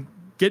I'm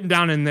getting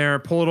down in there,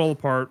 pull it all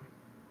apart.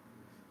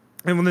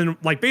 And then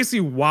like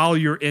basically while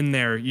you're in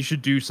there, you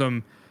should do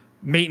some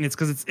maintenance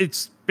because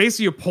it's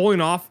basically you're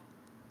pulling off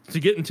to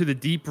get into the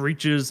deep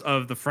reaches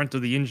of the front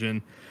of the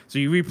engine. So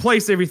you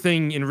replace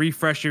everything and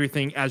refresh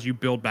everything as you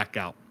build back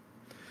out.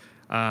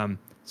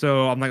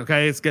 So I'm like,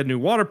 okay, let's get a new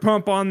water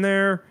pump on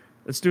there.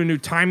 Let's do a new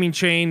timing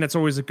chain. That's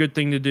always a good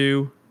thing to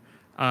do.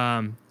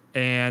 And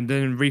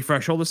then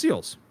refresh all the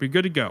seals. Be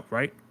good to go,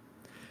 right?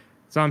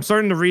 So I'm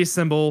starting to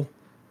reassemble,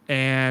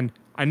 and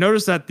I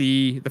noticed that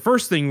the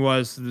first thing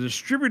was the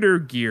distributor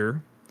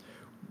gear,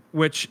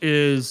 which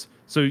is,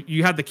 so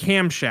you have the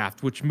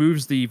camshaft, which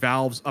moves the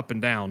valves up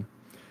and down,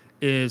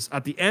 is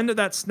at the end of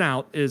that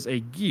snout is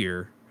a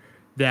gear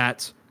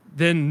that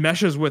then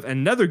meshes with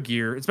another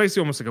gear. It's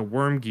basically almost like a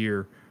worm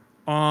gear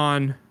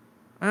on,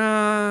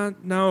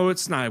 no,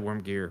 it's not a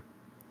worm gear.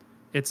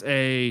 It's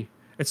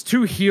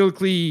two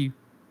helically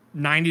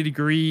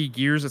 90-degree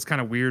gears. It's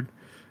kind of weird.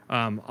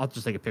 I'll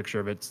just take a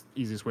picture of it. It's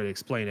the easiest way to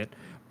explain it.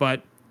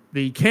 But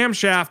the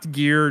camshaft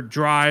gear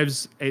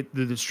drives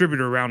the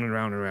distributor around and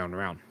around and around and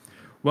around.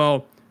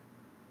 Well,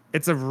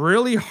 it's a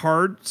really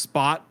hard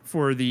spot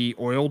for the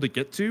oil to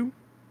get to.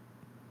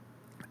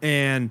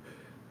 And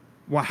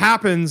what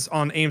happens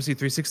on AMC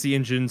 360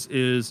 engines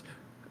is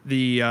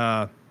the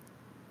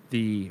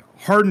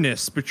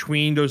hardness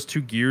between those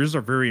two gears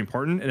are very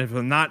important. And if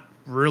they're not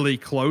really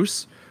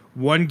close,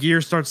 one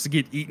gear starts to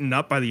get eaten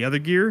up by the other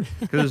gear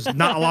because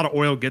not a lot of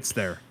oil gets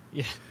there.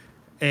 Yeah.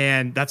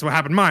 And that's what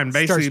happened to mine.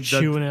 Basically, starts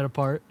chewing it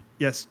apart.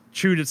 Yes,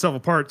 chewed itself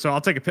apart. So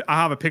I'll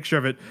have a picture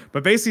of it.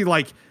 But basically,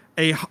 like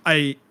a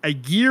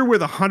gear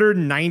with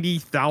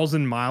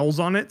 190,000 miles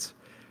on it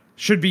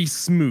should be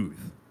smooth.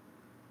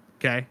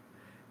 Okay,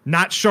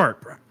 not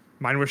sharp.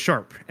 Mine was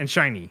sharp and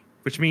shiny,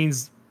 which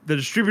means the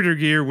distributor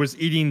gear was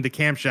eating the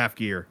camshaft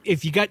gear.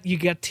 If you got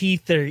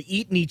teeth that are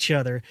eating each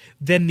other,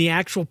 then the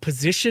actual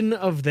position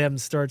of them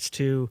starts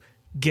to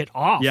get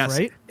off, yes.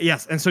 right?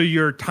 Yes, and so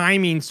your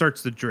timing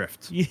starts to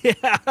drift. Yeah.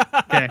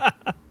 Okay.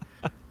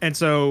 And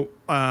so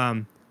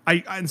I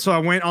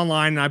went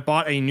online and I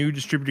bought a new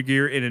distributor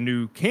gear and a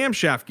new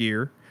camshaft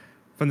gear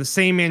from the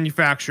same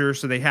manufacturer,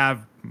 so they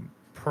have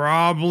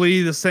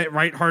probably the same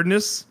right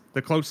hardness,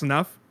 they're close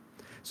enough,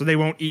 so they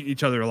won't eat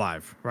each other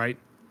alive, right?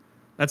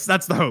 That's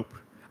the hope.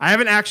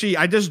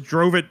 I just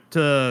drove it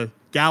to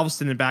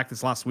Galveston and back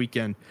this last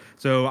weekend.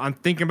 So I'm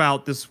thinking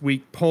about this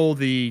week, pull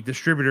the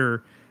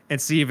distributor and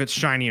see if it's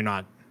shiny or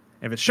not.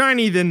 If it's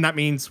shiny, then that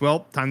means,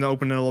 well, time to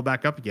open it all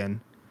back up again.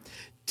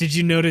 Did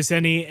you notice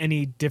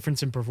any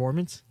difference in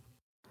performance?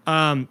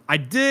 I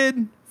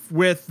did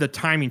with the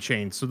timing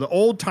chain. So the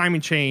old timing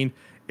chain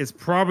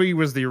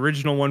was the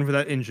original one for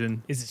that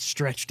engine. Is it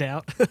stretched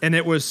out? And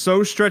it was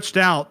so stretched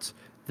out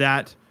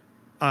that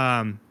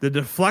the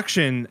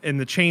deflection in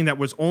the chain that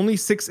was only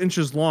 6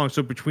 inches long,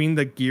 so between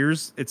the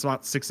gears, it's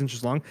about 6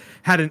 inches long,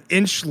 had an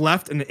inch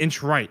left and an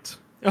inch right.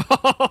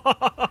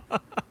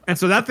 And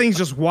so that thing's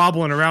just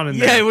wobbling around in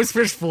there. Yeah, it was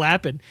first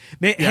flapping.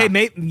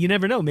 Hey, you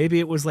never know. Maybe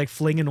it was like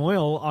flinging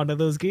oil onto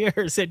those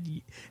gears.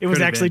 It was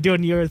actually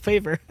doing you a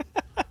favor.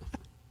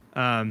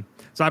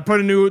 So I put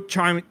a new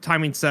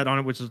timing set on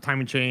it, which is a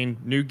timing chain,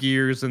 new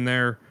gears in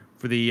there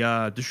for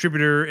the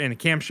distributor and a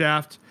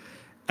camshaft.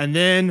 And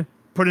then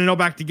putting it all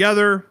back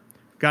together,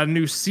 got a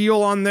new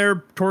seal on there,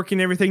 torquing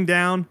everything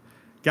down,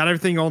 got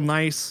everything all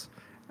nice.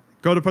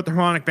 Go to put the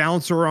harmonic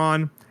balancer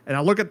on, and I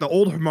look at the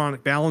old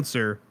harmonic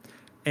balancer,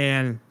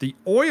 and the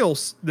oil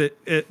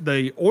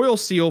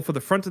seal for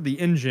the front of the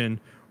engine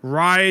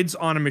rides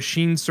on a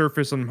machine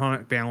surface on the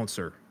harmonic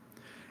balancer.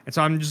 And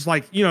so I'm just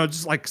like,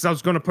 because I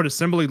was going to put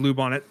assembly lube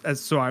on it,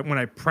 when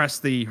I press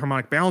the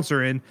harmonic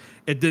balancer in,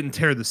 it didn't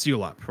tear the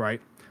seal up,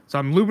 right? So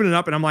I'm lubing it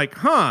up, and I'm like,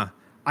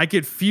 I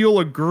could feel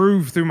a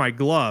groove through my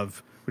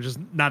glove, which is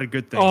not a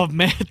good thing. Oh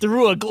man,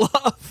 through a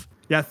glove.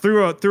 Yeah,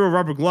 through a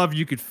rubber glove,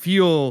 you could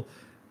feel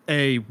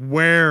a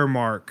wear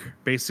mark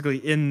basically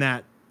in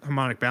that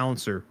harmonic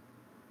balancer.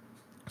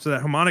 So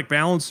that harmonic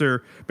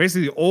balancer,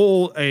 basically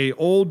a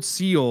old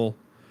seal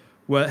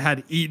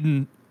had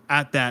eaten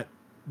at that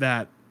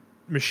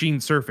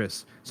machine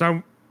surface. So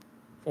I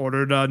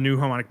ordered a new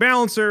harmonic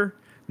balancer.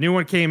 New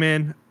one came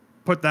in,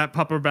 put that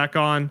pupper back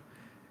on,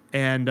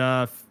 and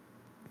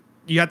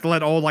you have to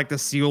let all like the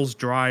seals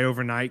dry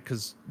overnight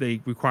because they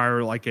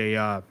require like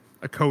a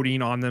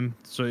coating on them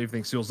so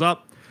everything seals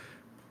up.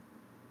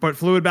 Put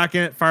fluid back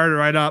in it, fired it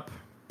right up,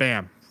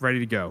 bam, ready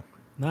to go.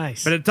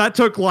 Nice. But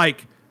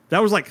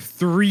that was like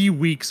 3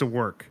 weeks of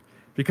work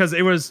because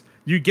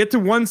you get to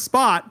one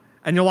spot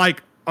and you're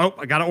like, oh,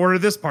 I got to order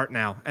this part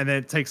now. And then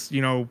it takes,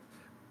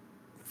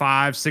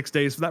 5-6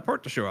 days for that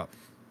part to show up.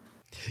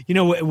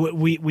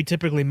 We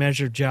typically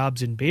measure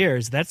jobs in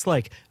beers. That's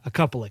like a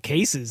couple of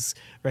cases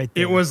right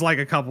there. It was like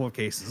a couple of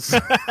cases.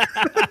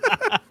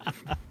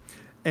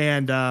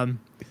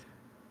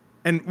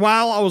 And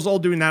while I was all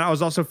doing that, I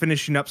was also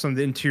finishing up some of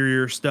the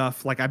interior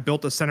stuff. Like I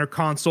built a center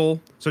console,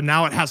 so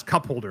now it has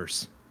cup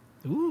holders.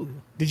 Ooh.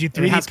 Did you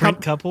 3D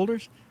print cup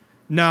holders?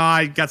 No,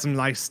 I got some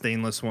nice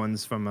stainless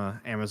ones from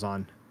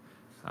Amazon.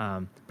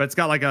 But it's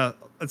got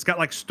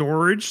like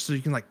storage, so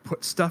you can like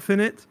put stuff in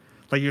it,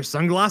 like your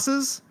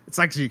sunglasses. It's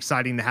actually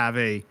exciting to have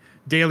a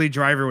daily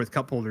driver with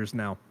cup holders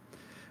now.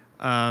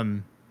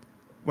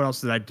 What else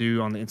did I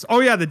do on the inside?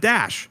 Oh yeah, the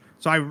dash.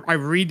 So I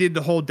redid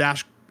the whole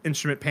dash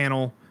instrument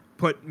panel,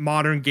 put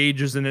modern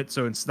gauges in it,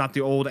 so it's not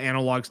the old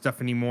analog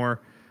stuff anymore.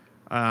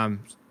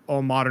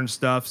 All modern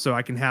stuff, so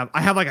I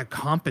have like a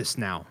compass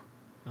now.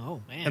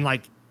 Oh man! And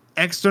like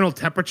external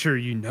temperature,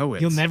 it.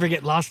 You'll never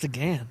get lost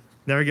again.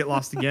 Never get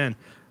lost again.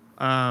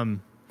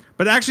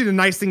 But actually, the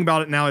nice thing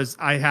about it now is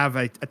I have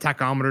a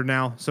tachometer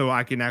now, so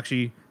I can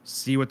actually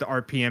see what the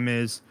RPM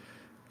is.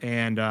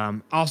 And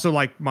also,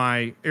 like,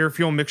 my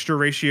air-fuel mixture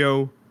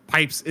ratio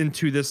pipes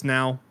into this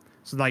now,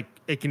 so like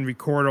it can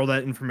record all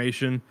that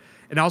information.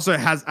 And also, I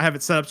have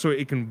it set up so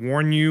it can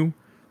warn you,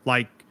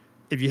 like,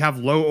 if you have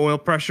low oil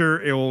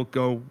pressure, it will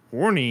go,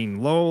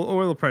 warning, low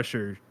oil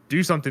pressure,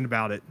 do something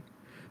about it.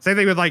 Same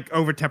thing with like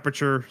over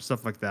temperature,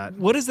 stuff like that.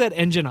 What is that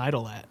engine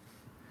idle at?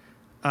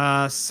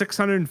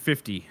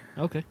 650.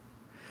 Okay.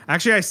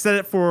 Actually, I set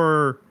it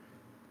for,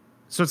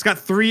 so it's got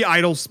 3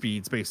 idle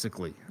speeds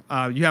basically.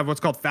 You have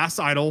what's called fast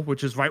idle,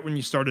 which is right when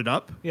you start it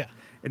up. Yeah.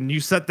 And you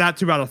set that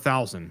to about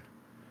 1,000.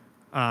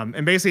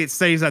 And basically it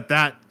stays at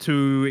that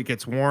till it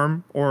gets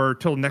warm, or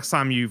till next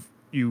time you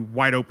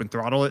wide open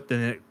throttle it, then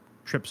it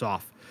trips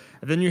off.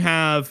 And then you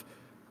have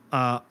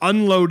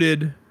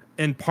unloaded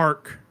and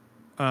park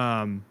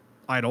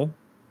idle,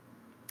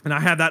 and I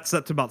have that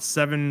set to about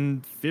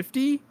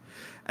 750.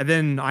 And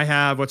then I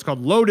have what's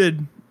called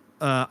loaded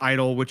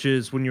idle, which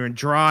is when you're in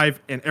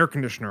drive and air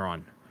conditioner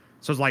on.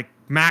 So it's like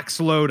max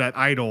load at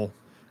idle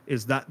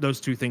is that those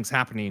two things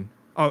happening.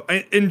 Oh,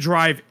 in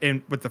drive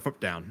and with the foot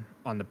down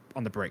on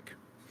the brake.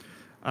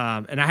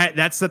 And I had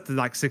that set to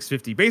like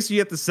 650. Basically,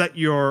 you have to set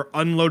your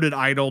unloaded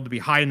idle to be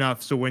high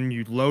enough so when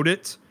you load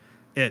it,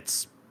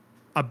 it's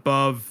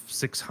above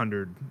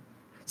 600.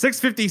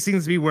 650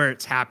 seems to be where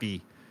it's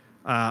happy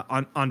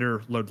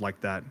under load like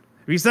that.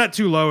 If you set it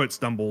too low, it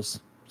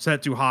stumbles. Set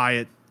it too high,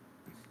 it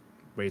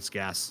wastes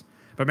gas.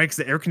 But it makes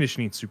the air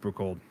conditioning super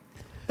cold.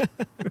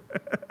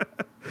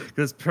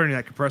 Because it's turning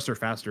that compressor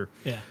faster.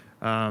 Yeah.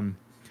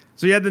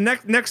 So yeah, the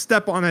next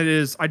step on it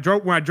is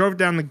when I drove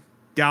down the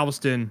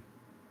Galveston,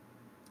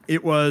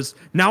 it was,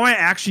 now I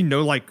actually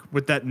know, like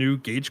with that new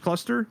gauge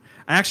cluster,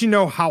 I actually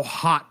know how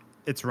hot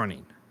it's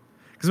running.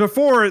 Because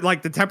before,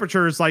 like the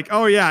temperature is like,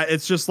 oh yeah,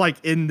 it's just like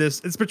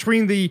it's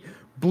between the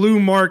blue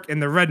mark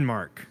and the red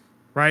mark,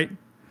 right?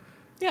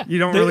 Yeah. You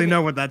don't really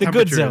know what that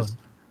temperature good zone is.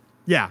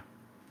 Yeah,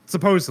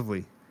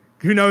 supposedly.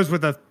 Who knows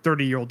with a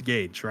 30-year-old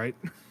gauge, right?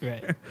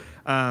 Right.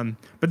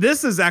 But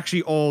this is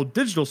actually all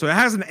digital, so it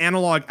has an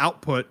analog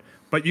output,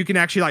 but you can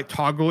actually like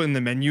toggle in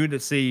the menu to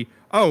see,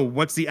 oh,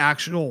 what's the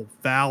actual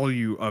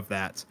value of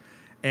that?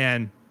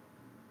 And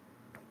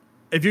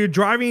if you're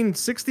driving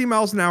 60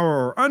 miles an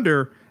hour or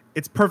under,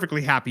 it's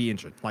perfectly happy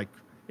engine. Like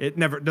it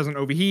doesn't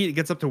overheat. It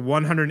gets up to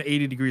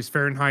 180 degrees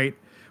Fahrenheit,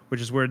 which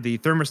is where the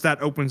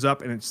thermostat opens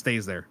up and it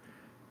stays there.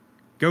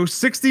 Go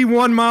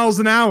 61 miles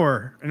an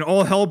hour and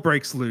all hell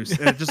breaks loose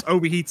and it just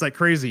overheats like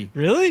crazy.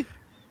 Really?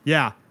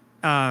 Yeah.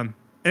 And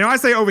when I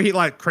say overheat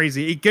like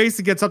crazy, it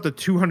basically gets up to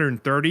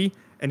 230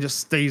 and just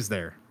stays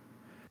there.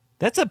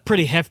 That's a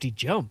pretty hefty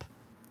jump.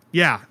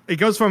 Yeah. It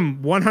goes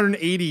from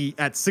 180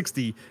 at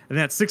 60, and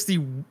at 60,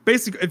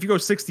 basically, if you go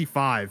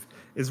 65,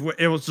 is what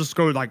it will just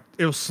go like,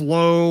 it'll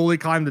slowly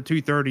climb to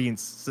 230 and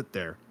sit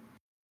there.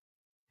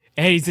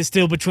 Hey, is it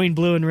still between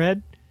blue and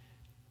red?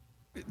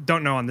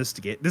 Don't know on this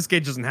gauge. This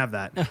gauge doesn't have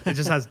that. It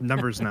just has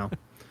numbers now.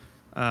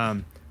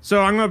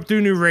 So I'm going to do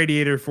a new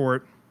radiator for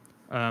it.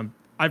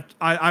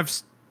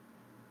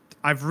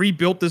 I've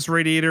rebuilt this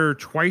radiator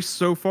twice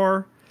so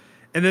far,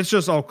 and it's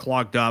just all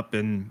clogged up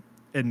and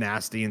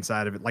nasty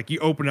inside of it. Like you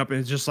open up and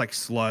it's just like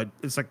sludge.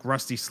 It's like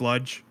rusty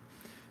sludge.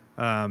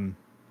 So I'm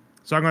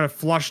going to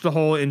flush the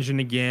whole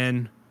engine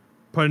again,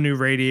 put a new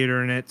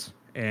radiator in it,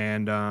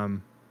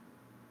 and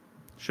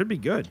should be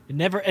good. It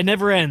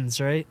never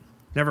ends, right?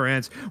 Never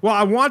ends. Well,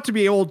 I want to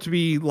be able to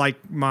be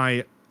like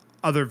my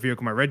other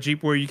vehicle, my red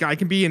Jeep, where I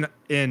can be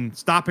in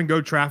stop and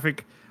go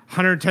traffic,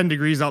 110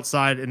 degrees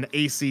outside, and the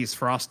AC is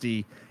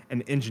frosty,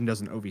 and the engine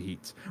doesn't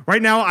overheat.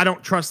 Right now, I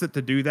don't trust it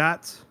to do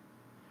that.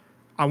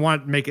 I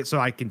want to make it so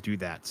I can do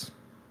that.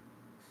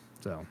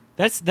 So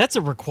that's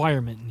a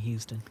requirement in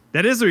Houston.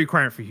 That is a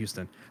requirement for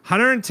Houston.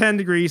 110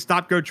 degrees,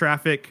 stop go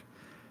traffic,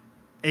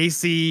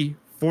 AC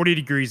 40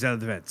 degrees out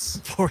of the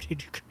vents. 40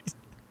 degrees.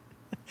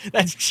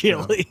 That's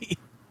chilly.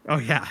 Oh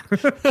yeah.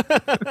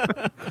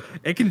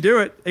 It can do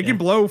it. It can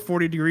blow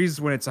 40 degrees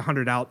when it's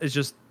 100 out. It's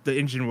just the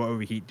engine will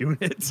overheat doing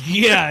it.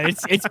 Yeah,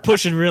 it's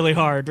pushing really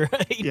hard,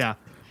 right? Yeah.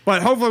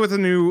 But hopefully with a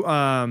new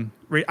I'm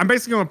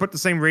basically going to put the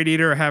same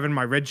radiator I have in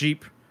my red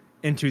Jeep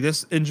into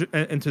this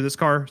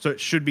car, so it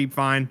should be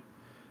fine.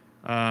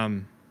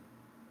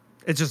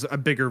 It's just a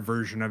bigger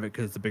version of it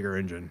because it's a bigger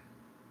engine.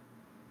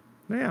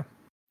 Yeah.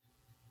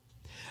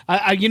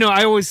 I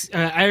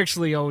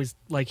actually always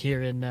like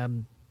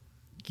hearing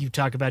you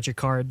talk about your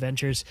car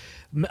adventures,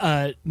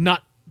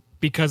 not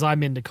because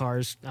I'm into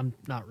cars. I'm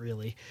not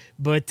really,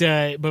 but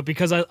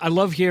because I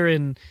love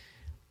hearing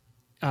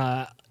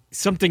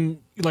something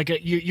like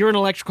you're an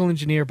electrical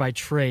engineer by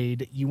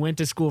trade. You went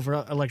to school for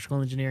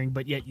electrical engineering,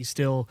 but yet you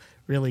still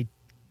really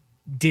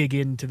dig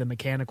into the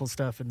mechanical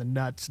stuff and the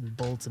nuts and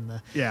bolts and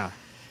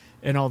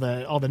and all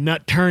the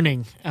nut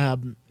turning.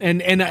 And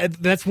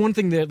that's one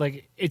thing that,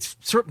 like, it's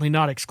certainly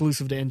not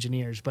exclusive to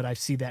engineers, but I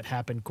see that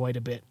happen quite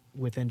a bit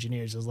with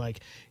engineers is like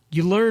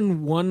you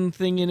learn one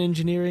thing in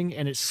engineering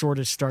and it sort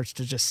of starts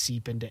to just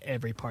seep into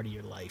every part of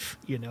your life,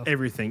 you know?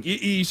 Everything.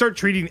 You start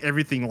treating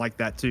everything like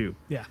that too.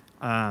 Yeah.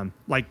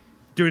 Like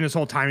doing this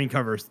whole timing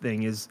covers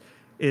thing is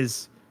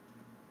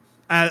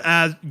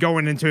as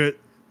going into it,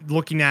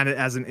 looking at it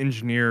as an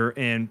engineer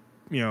and,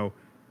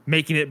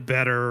 making it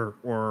better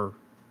or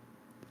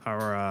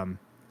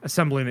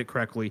assembling it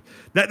correctly.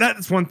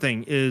 That's one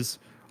thing is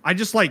I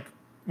just like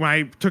when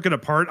I took it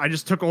apart, I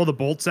just took all the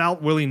bolts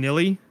out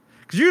willy-nilly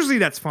because usually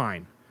that's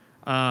fine.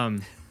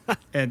 And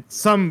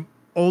some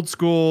old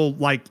school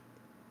like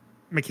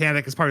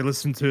mechanic has probably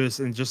listened to us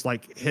and just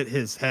like hit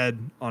his head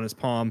on his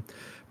palm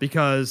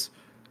because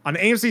on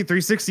AMC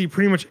 360,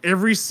 pretty much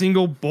every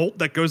single bolt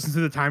that goes into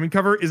the timing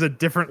cover is a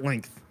different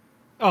length.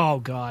 Oh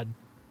God.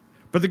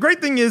 But the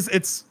great thing is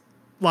it's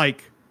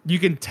like you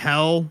can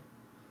tell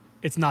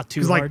it's not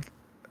too hard.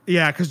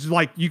 Yeah, because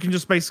like you can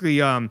just basically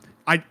what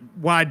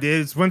I did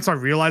is once I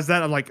realized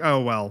that I'm like,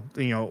 oh well,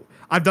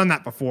 I've done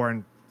that before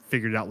and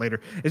figured it out later.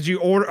 Is you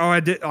order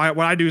what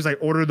I do is I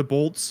order the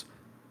bolts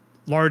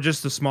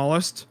largest to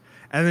smallest,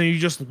 and then you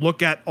just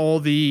look at all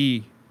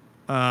the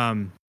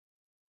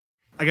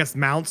I guess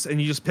mounts,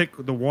 and you just pick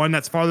the one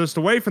that's farthest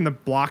away from the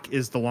block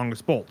is the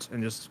longest bolt,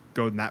 and just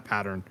go in that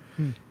pattern.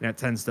 And it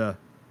tends to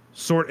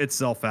sort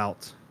itself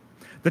out.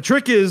 The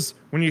trick is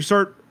when you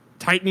start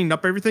tightening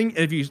up everything,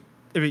 if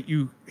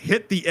you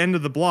hit the end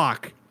of the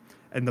block,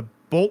 and the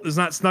bolt is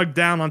not snug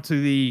down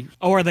onto the.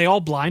 Oh, are they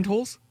all blind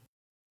holes?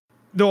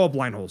 They're all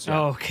blind holes. Yeah.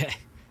 Oh, okay.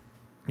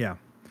 Yeah,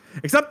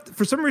 except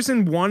for some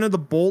reason, one of the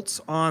bolts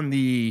on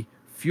the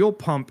fuel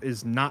pump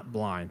is not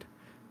blind.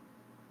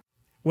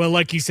 Well,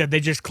 like you said,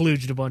 they just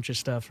kludged a bunch of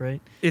stuff,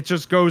 right? It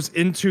just goes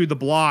into the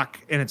block,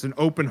 and it's an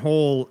open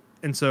hole,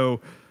 and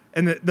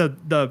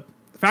the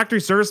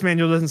factory service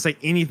manual doesn't say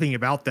anything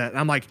about that. And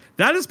I'm like,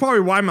 that is probably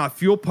why my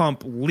fuel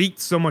pump leaked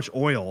so much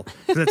oil,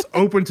 because it's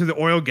open to the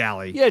oil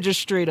galley. Yeah, just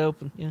straight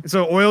open. Yeah.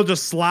 So oil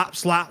just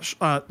sloshes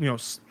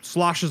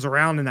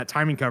around in that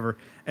timing cover,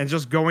 and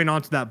just going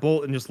onto that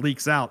bolt and just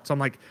leaks out. So I'm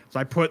like,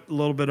 I put a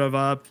little bit of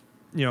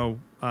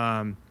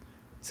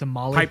some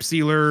Molly pipe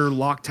sealer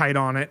Loctite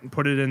on it and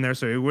put it in there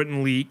so it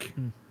wouldn't leak.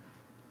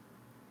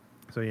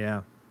 So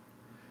yeah,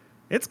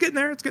 it's getting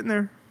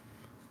there.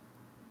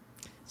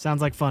 Sounds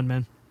like fun,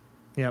 man.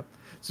 Yep.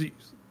 So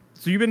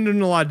you've been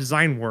doing a lot of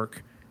design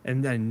work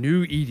and a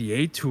new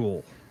EDA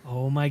tool.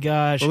 Oh my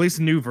gosh. Or at least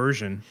a new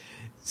version.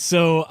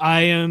 So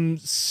I am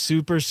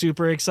super,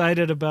 super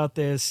excited about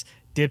this.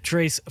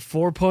 DipTrace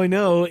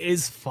 4.0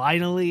 is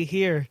finally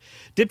here.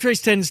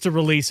 DipTrace tends to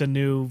release a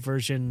new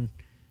version.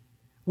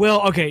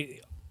 Well, okay,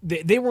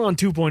 they were on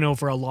 2.0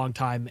 for a long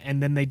time,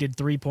 and then they did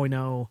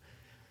 3.0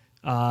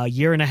 a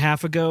year and a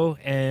half ago,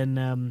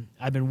 and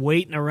I've been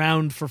waiting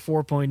around for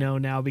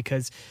 4.0 now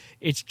because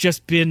it's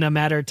just been a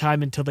matter of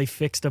time until they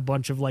fixed a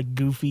bunch of like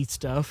goofy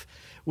stuff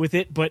with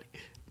it. But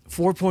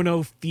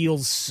 4.0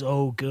 feels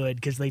so good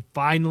because they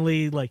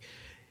finally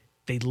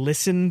they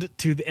listened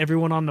to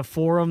everyone on the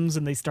forums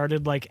and they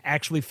started like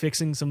actually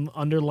fixing some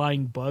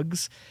underlying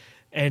bugs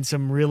and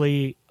some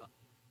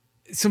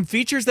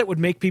features that would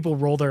make people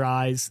roll their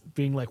eyes,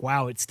 being like,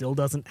 wow, it still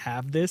doesn't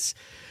have this.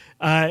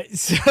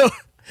 So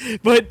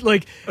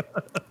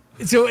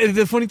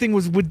the funny thing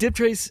was with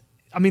DipTrace,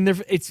 I mean,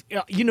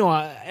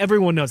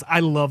 everyone knows I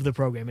love the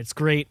program. It's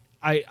great.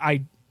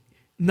 I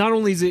not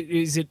only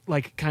is it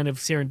like kind of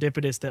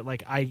serendipitous that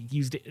like I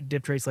used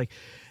DipTrace, like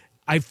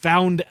I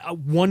found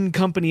one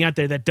company out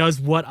there that does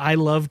what I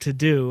love to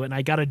do, and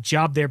I got a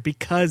job there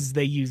because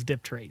they use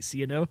DipTrace.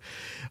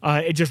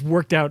 It just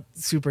worked out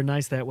super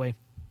nice that way.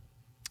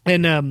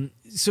 And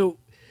so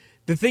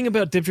the thing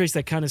about DipTrace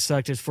that kind of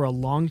sucked is for a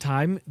long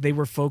time they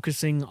were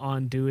focusing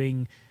on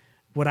doing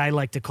what I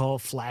like to call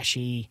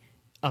flashy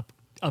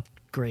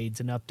upgrades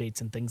and updates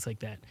and things like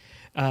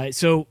that.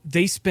 So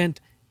they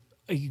spent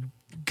a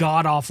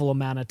god-awful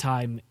amount of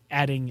time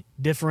adding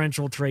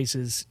differential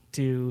traces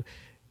to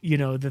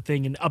the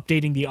thing and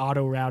updating the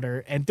auto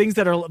router and things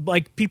that are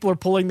like people are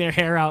pulling their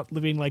hair out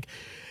being like,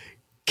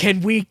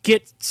 can we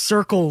get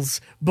circles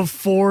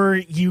before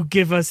you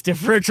give us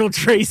differential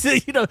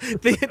traces?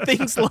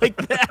 Things like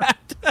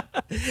that.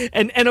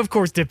 and of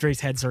course,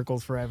 DipTrace had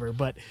circles forever,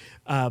 but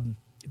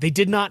they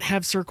did not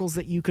have circles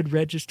that you could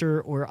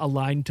register or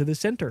align to the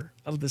center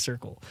of the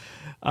circle.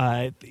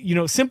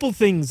 Simple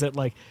things that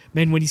like,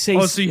 man, when you say,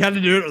 so you had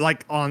to do it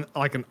like on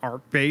like an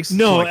arc base.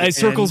 No, like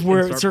circles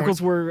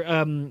were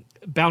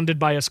bounded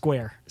by a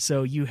square,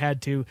 so you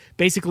had to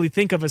basically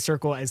think of a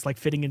circle as like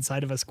fitting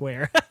inside of a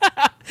square.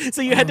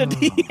 So you had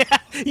to.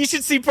 You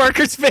should see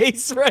Parker's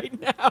face right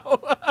now.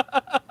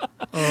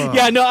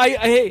 Yeah, no,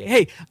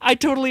 I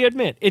totally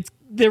admit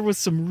there was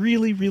some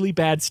really, really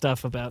bad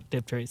stuff about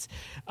DipTrace,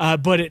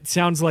 but it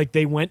sounds like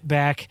they went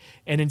back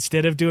and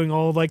instead of doing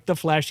all like the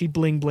flashy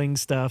bling bling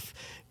stuff,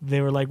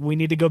 they were like, we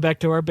need to go back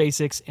to our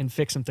basics and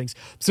fix some things.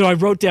 So I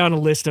wrote down a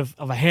list of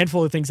a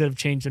handful of things that have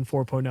changed in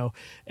 4.0,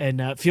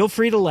 and feel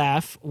free to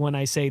laugh when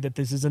I say that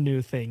this is a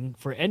new thing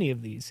for any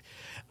of these.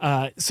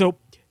 So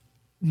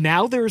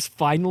now there's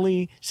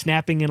finally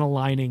snapping and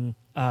aligning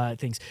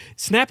things.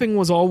 Snapping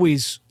was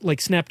always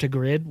like snap to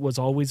grid was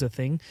always a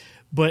thing,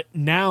 but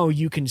now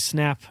you can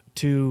snap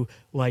to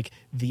like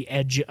the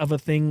edge of a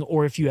thing,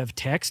 or if you have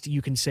text,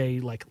 you can say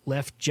like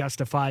left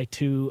justify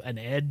to an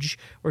edge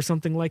or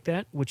something like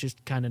that, which is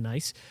kind of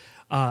nice.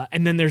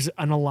 And then there's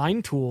an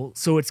align tool,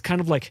 so it's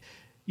kind of like,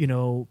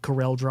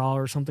 Corel Draw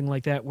or something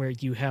like that, where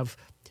you have,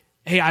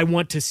 hey, I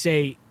want to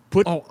say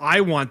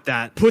I want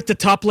that. Put the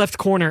top left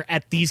corner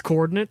at these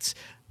coordinates,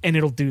 and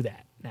it'll do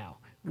that now.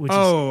 Which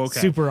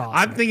is super awesome.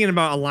 I'm thinking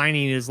about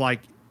aligning is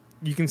like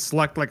you can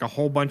select like a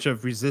whole bunch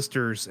of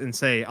resistors and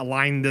say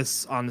align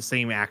this on the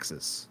same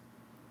axis.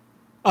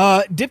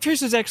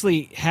 DipTrace has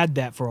actually had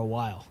that for a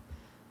while.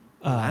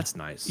 That's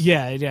nice.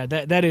 Yeah,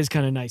 that is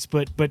kind of nice.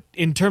 But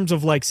in terms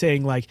of like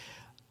saying like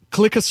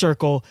click a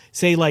circle,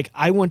 say like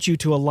I want you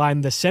to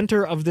align the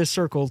center of this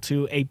circle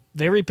to a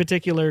very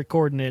particular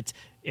coordinate,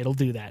 it'll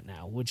do that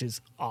now, which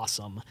is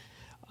awesome.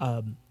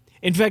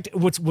 In fact,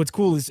 what's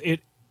cool is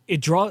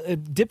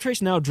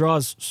DipTrace now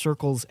draws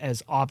circles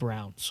as op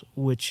rounds,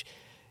 which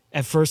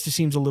at first it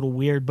seems a little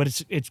weird,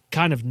 but it's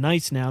kind of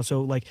nice now.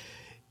 So like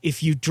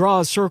if you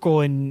draw a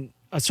circle and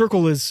a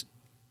circle is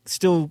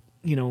still,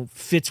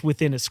 fits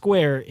within a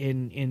square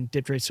in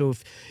DipTrace. So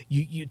if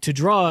you to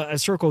draw a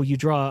circle, you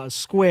draw a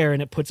square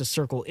and it puts a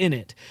circle in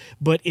it.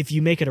 But if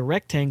you make it a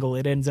rectangle,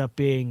 it ends up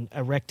being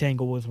a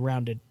rectangle with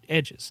rounded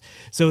edges.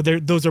 So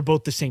those are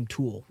both the same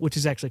tool, which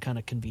is actually kind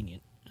of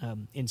convenient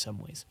in some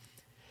ways.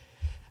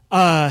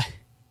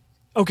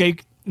 Okay,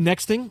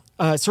 next thing.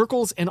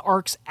 Circles and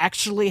arcs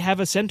actually have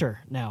a center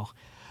now.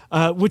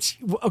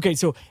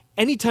 So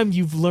anytime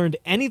you've learned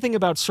anything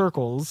about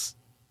circles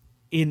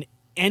in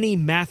any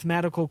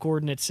mathematical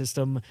coordinate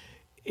system,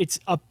 it's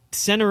a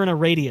center and a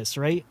radius,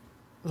 right?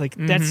 Like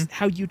that's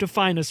how you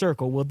define a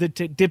circle. Well,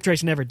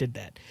 DipTrace never did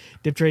that.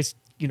 DipTrace,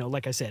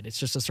 like I said, it's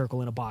just a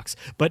circle in a box.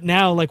 But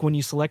now, like when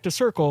you select a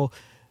circle,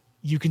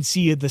 you can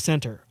see the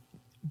center.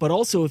 But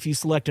also, if you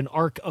select an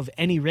arc of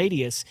any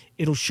radius,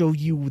 it'll show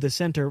you the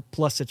center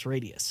plus its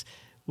radius,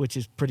 which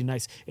is pretty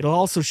nice. It'll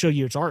also show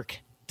you its arc,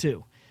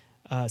 too.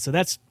 So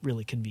that's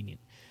really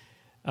convenient.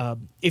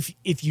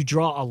 If you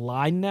draw a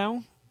line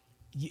now,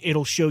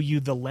 it'll show you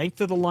the length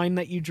of the line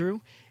that you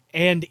drew.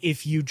 And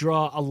if you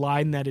draw a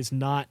line that is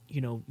not,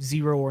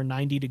 0 or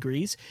 90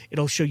 degrees,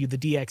 it'll show you the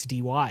dx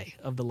dy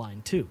of the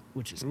line, too,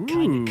 which is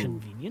kind of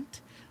convenient.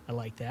 I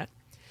like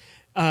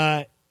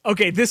that.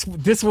 Okay, this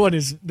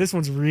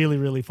one's really,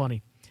 really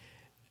funny,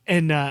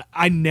 and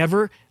I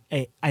never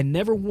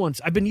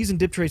once, I've been using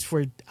DipTrace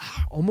for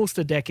almost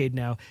a decade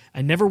now.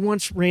 I never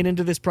once ran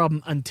into this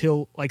problem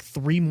until like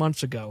 3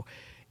 months ago,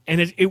 and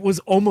it was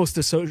almost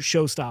a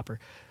showstopper.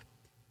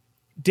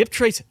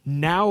 DipTrace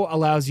now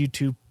allows you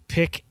to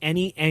pick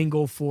any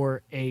angle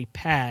for a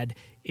pad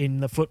in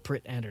the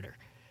footprint editor.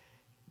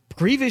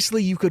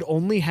 Previously, you could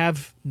only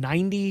have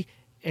 90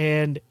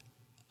 and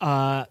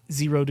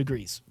 0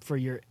 degrees for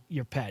your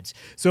pads.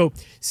 So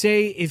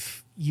say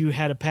if you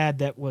had a pad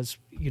that was,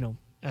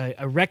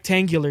 a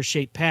rectangular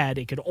shaped pad,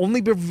 it could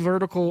only be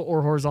vertical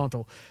or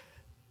horizontal.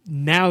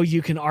 Now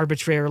you can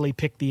arbitrarily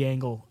pick the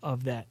angle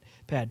of that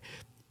pad.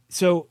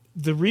 So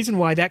the reason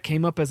why that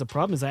came up as a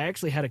problem is I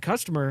actually had a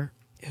customer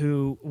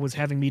who was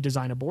having me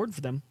design a board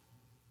for them.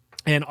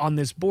 And on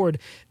this board,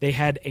 they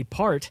had a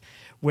part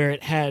where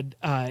it had,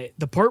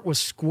 the part was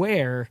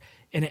square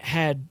and it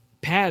had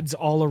pads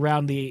all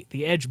around the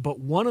edge, but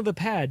one of the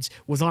pads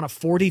was on a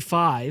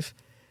 45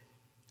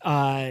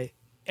 and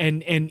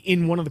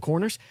in one of the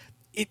corners.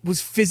 It was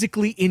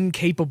physically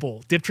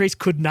incapable. DipTrace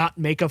could not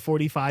make a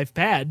 45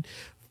 pad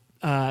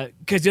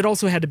because it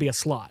also had to be a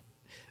slot,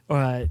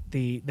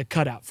 the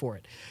cutout for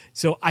it.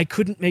 So I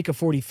couldn't make a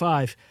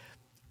 45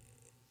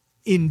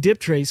 in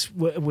DipTrace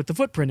with the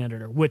footprint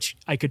editor, which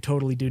I could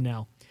totally do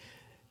now.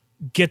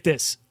 Get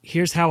this.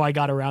 Here's how I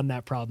got around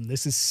that problem.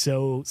 This is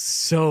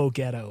so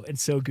ghetto and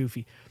so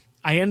goofy.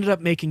 I ended up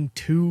making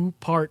 2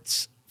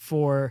 parts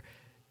for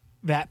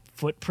that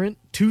footprint,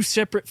 2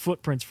 separate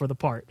footprints for the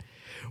part.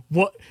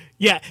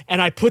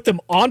 And I put them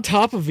on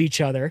top of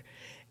each other,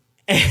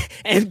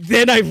 and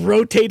then I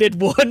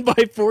rotated one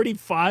by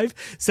 45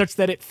 such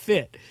that it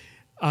fit.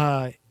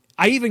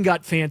 I even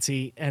got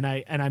fancy, and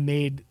I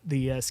made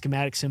the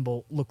schematic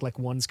symbol look like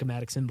one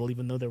schematic symbol,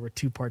 even though there were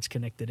 2 parts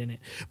connected in it.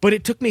 But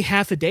it took me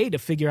half a day to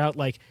figure out,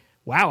 like,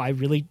 wow, I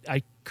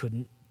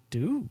couldn't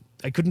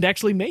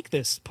actually make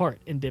this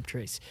part in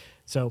DipTrace.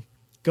 So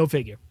go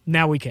figure.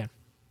 Now we can.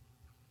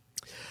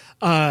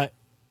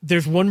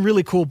 There's one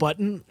really cool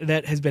button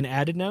that has been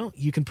added now.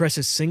 You can press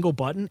a single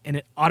button, and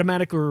it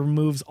automatically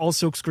removes all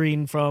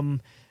silkscreen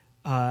from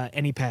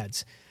any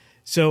pads.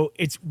 So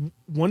it's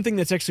one thing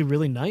that's actually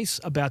really nice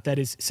about that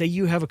is, say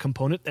you have a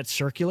component that's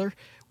circular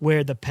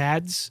where the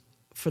pads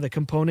for the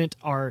component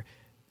are,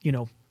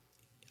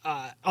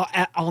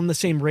 on the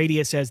same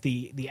radius as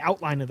the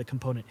outline of the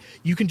component.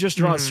 You can just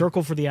draw a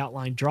circle for the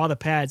outline, draw the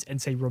pads,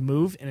 and say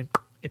remove, and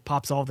it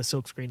pops all the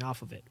silkscreen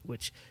off of it,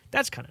 which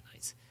that's kind of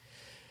nice.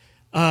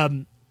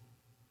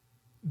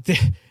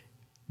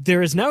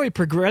 There is now a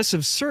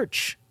progressive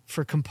search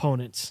for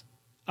components.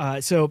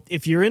 So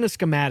if you're in a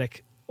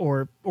schematic,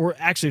 or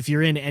actually if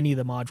you're in any of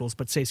the modules,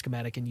 but say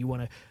schematic and you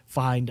want to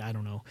find, I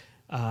don't know,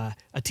 a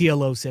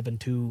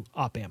TLO72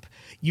 op amp,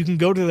 you can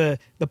go to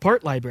the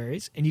part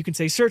libraries and you can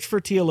say search for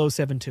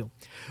TLO72.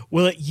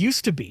 Well, it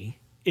used to be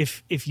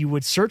if you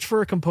would search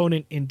for a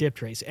component in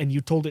DipTrace and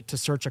you told it to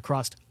search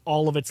across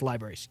all of its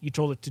libraries, you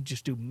told it to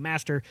just do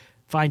master,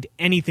 find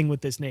anything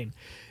with this name,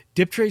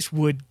 DipTrace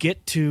would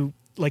get to,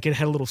 like, it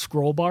had a little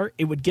scroll bar,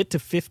 it would get to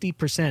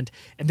 50%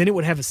 and then it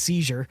would have a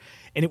seizure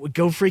and it would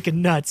go freaking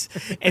nuts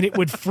and it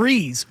would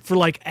freeze for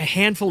like a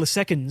handful of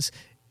seconds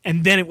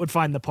and then it would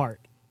find the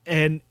part.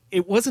 And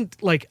it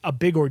wasn't like a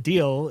big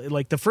ordeal.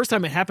 Like the first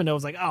time it happened, I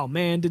was like, oh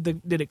man,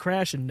 did it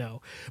crash? And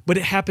no, but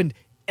it happened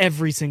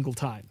every single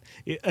time.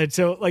 And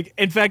so, like,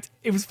 in fact,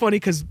 it was funny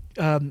because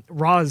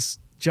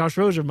Josh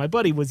Roser, my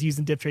buddy, was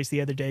using DipTrace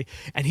the other day,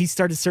 and he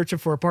started searching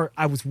for a part.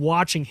 I was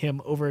watching him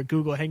over at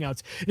Google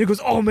Hangouts, and he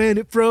goes, oh man,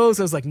 it froze.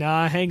 I was like,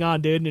 nah, hang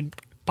on, dude, and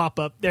pop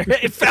up there.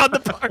 It found the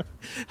part.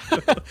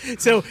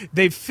 So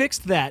they've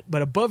fixed that,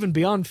 but above and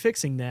beyond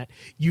fixing that,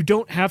 you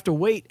don't have to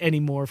wait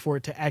anymore for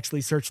it to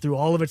actually search through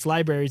all of its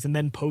libraries and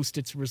then post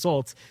its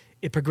results.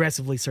 It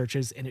progressively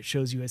searches, and it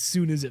shows you as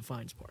soon as it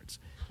finds parts.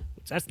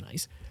 So that's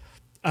nice.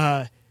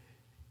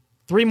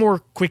 3 more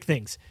quick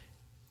things.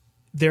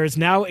 There is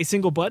now a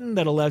single button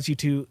that allows you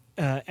to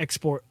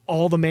export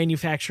all the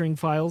manufacturing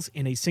files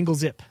in a single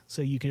zip.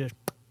 So you can just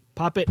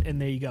pop it,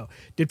 and there you go.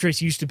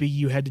 DipTrace used to be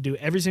you had to do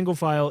every single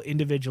file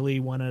individually,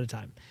 one at a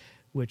time,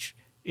 which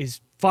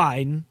is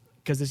fine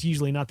because it's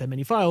usually not that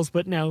many files,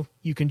 but now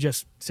you can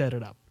just set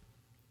it up.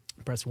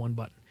 Press one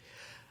button.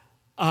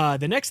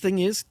 The next thing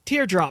is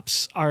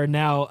teardrops are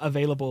now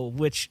available,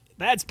 which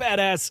that's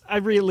badass. I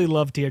really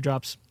love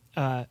teardrops.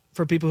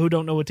 For people who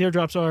don't know what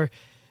teardrops are,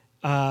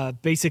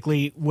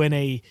 basically when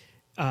a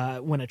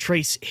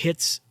trace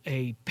hits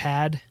a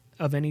pad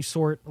of any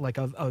sort, like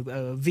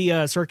a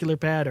via circular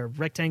pad or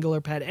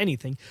rectangular pad,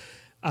 anything,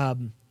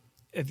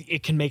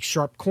 it can make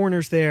sharp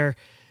corners there,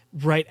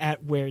 right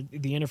at where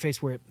the interface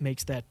where it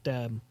makes that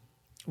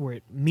where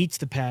it meets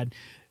the pad.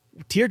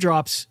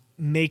 Teardrops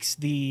makes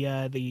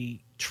the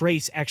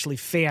trace actually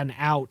fan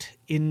out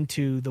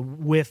into the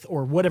width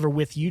or whatever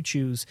width you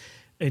choose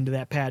into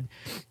that pad.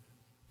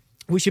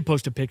 We should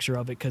post a picture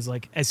of it because,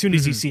 like, as soon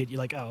as you see it, you're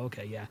like, oh,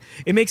 okay, yeah.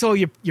 It makes all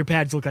your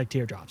pads look like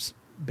teardrops,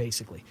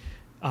 basically.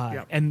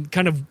 Yep. And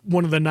kind of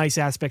one of the nice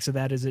aspects of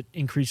that is it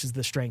increases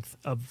the strength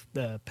of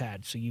the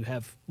pad, so you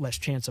have less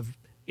chance of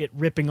it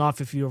ripping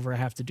off if you ever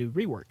have to do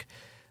rework.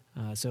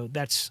 So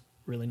that's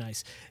really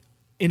nice.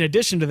 In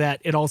addition to that,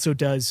 it also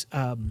does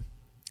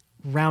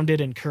rounded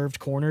and curved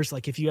corners.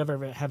 Like if you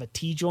ever have a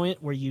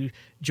T-joint where you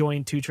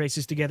join 2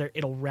 traces together,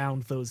 it'll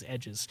round those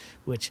edges,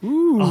 which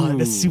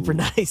that's super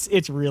nice.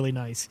 It's really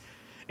nice.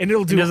 And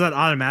it'll do... It does that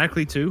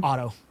automatically too?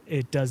 Auto.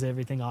 It does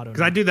everything auto.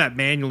 Because I do that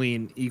manually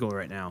in Eagle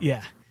right now.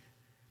 Yeah.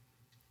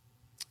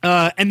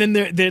 And then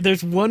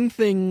there's one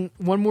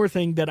more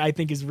thing that I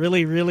think is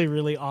really, really,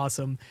 really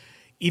awesome,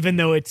 even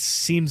though it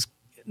seems...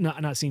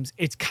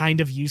 it's kind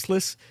of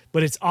useless,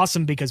 but it's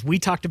awesome because we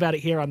talked about it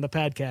here on the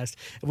podcast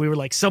and we were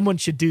like, someone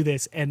should do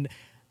this. And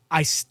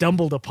I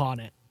stumbled upon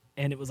it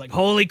and it was like,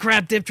 holy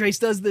crap, DipTrace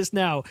does this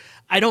now.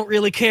 I don't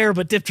really care,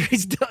 but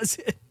DipTrace does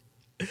it.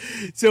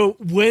 So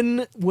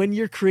when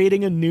you're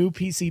creating a new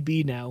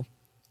PCB now,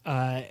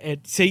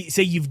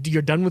 say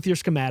you're done with your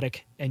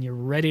schematic and you're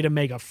ready to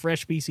make a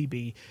fresh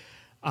PCB,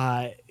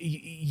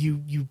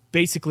 you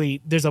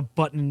basically, there's a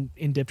button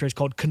in DipTrace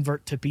called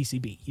Convert to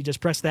PCB. You just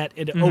press that,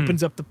 and it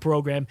opens up the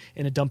program,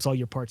 and it dumps all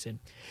your parts in.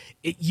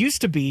 It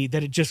used to be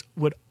that it just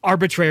would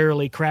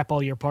arbitrarily crap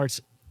all your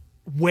parts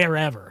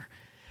wherever.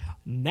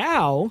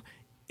 Now,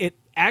 it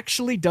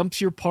actually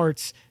dumps your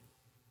parts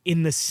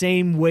in the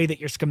same way that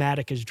your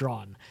schematic is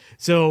drawn.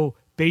 So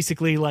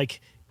basically,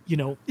 like, you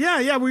know...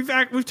 Yeah, we've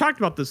talked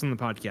about this in the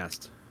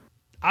podcast.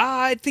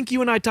 I think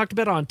you and I talked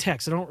about it on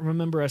text. I don't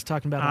remember us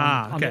talking about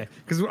it on okay.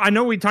 Because I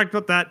know we talked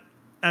about that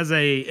as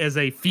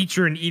a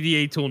feature an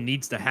EDA tool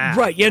needs to have.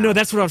 Right. Yeah. No,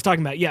 that's what I was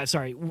talking about. Yeah.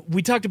 Sorry.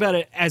 We talked about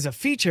it as a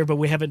feature, but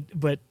we haven't.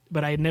 But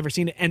I had never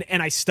seen it,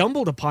 and I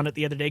stumbled upon it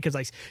the other day because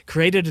I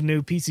created a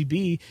new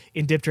PCB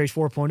in DipTrace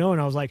 4.0,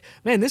 and I was like,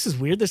 man, this is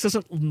weird. This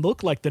doesn't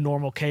look like the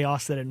normal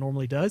chaos that it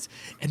normally does.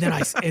 And then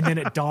then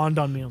it dawned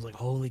on me. I was like,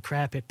 holy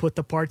crap! It put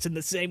the parts in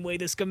the same way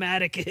the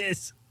schematic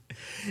is.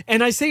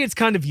 And I say it's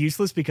kind of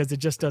useless because it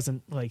just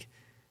doesn't, like,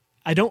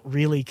 I don't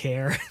really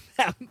care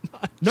that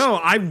much. No,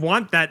 I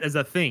want that as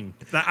a thing.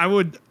 I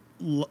would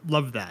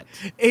love that.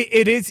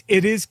 It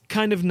is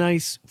kind of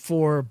nice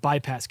for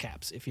bypass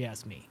caps, if you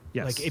ask me.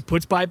 Yes. Like, it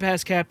puts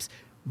bypass caps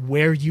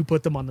where you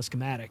put them on the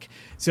schematic.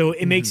 So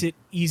it makes it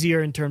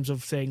easier in terms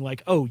of saying,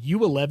 like, oh,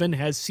 U11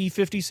 has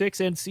C56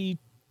 and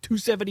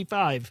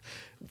C275,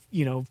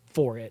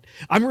 for it.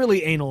 I'm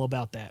really anal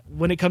about that.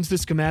 When it comes to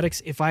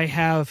schematics, if I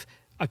have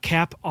a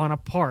cap on a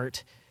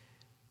part,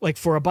 like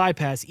for a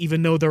bypass,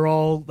 even though they're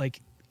all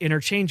like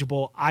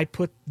interchangeable, I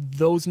put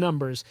those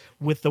numbers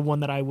with the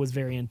one that I was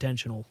very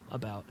intentional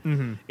about.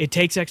 It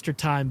takes extra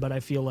time, but I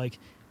feel like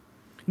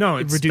it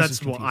reduces that's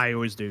confusion. What I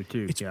always do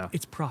too.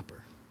 It's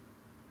proper.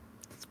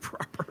 It's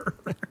proper.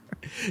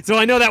 So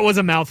I know that was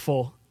a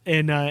mouthful,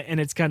 and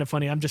it's kind of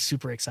funny. I'm just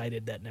super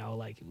excited that now,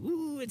 like,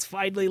 ooh, it's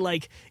finally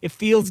like it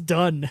feels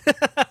done.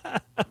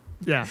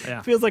 Yeah.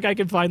 It feels like I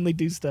can finally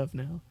do stuff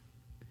now.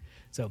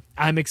 So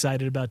I'm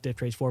excited about Dip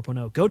Trace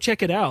 4.0. Go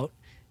check it out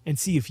and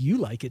see if you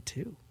like it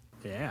too.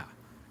 Yeah.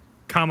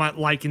 Comment,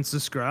 like, and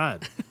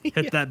subscribe.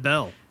 Hit that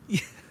bell.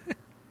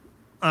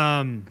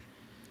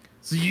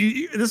 So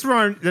this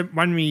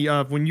reminded me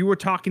of when you were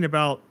talking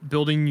about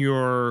building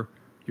your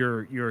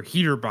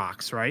heater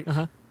box, right?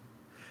 Uh-huh.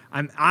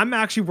 I'm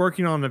actually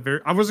working on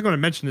I wasn't going to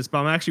mention this, but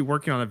I'm actually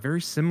working on a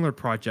very similar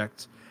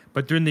project,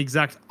 but doing the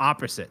exact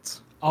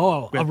opposites.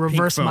 Oh, a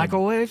reverse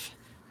microwave?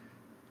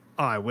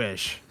 Oh, I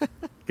wish.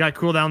 Got to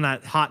cool down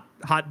that hot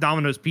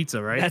Domino's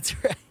pizza, right? That's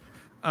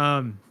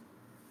right.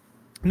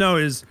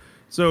 No,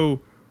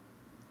 so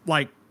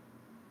like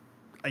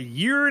a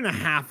year and a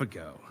half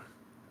ago,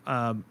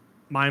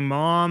 my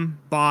mom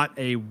bought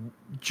a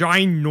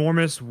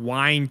ginormous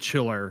wine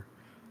chiller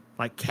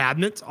like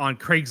cabinet on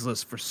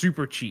Craigslist for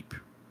super cheap.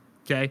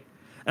 Okay.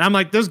 And I'm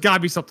like, there's gotta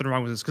be something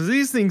wrong with this. Cause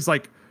these things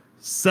like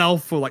sell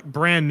for like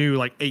brand new,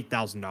 like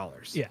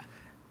 $8,000. Yeah.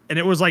 And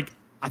it was like,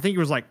 I think it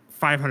was like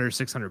 $500,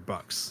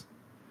 $600.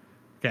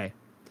 Okay.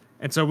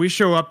 And so we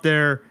show up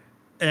there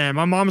and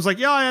my mom was like,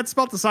 yeah, it's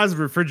about the size of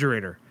a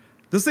refrigerator.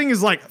 This thing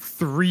is like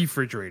 3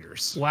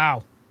 refrigerators.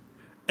 Wow.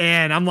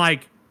 And I'm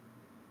like,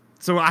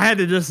 so I had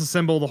to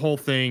disassemble the whole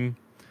thing,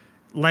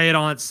 lay it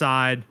on its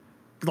side.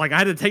 Like I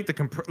had to take the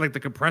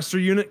compressor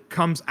unit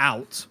comes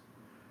out,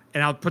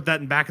 and I'll put that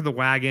in the back of the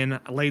wagon.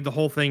 I laid the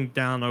whole thing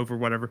down over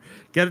whatever,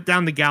 get it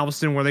down to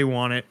Galveston where they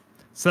want it,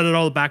 set it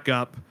all back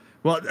up.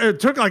 Well, it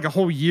took like a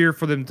whole year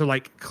for them to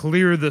like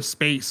clear the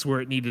space where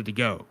it needed to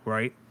go,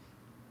 right?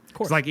 Of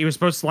course. It's like it was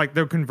supposed to like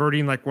they're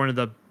converting like one of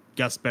the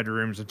guest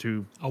bedrooms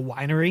into a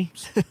winery.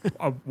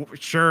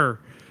 Sure.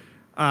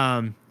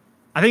 I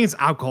think it's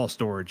alcohol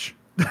storage.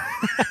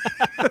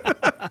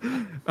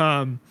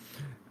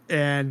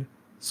 And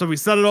so we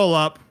set it all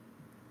up.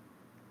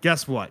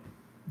 Guess what?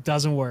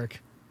 Doesn't work.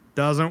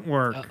 Doesn't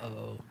work.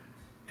 Uh-oh.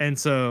 And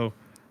so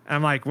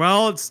I'm like,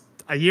 well, it's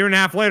a year and a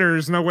half later.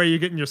 There's no way you're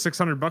getting your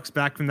 $600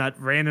 back from that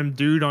random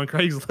dude on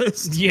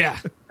Craigslist. Yeah.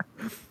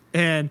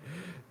 And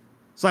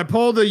so I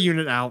pulled the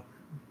unit out.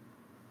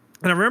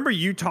 And I remember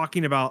you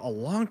talking about a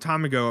long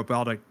time ago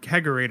about a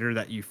kegerator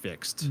that you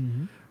fixed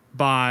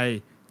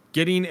by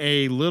getting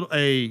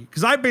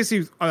because I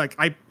basically like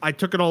I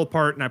took it all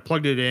apart and I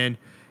plugged it in,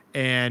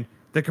 and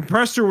the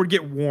compressor would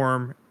get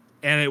warm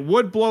and it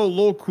would blow a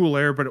little cool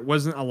air, but it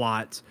wasn't a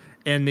lot,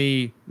 and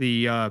the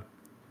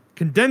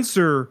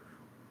condenser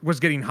was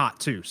getting hot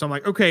too. So I'm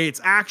like, okay,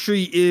 it's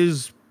actually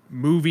is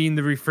moving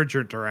the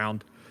refrigerant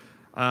around,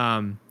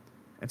 and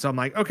so I'm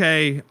like,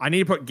 okay, I need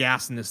to put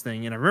gas in this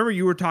thing. And I remember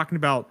you were talking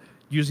about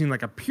using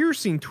like a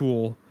piercing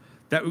tool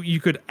that you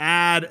could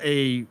add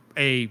a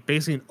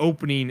basically an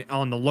opening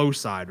on the low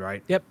side,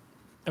 right? Yep.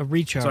 A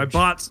recharge. So I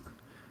bought,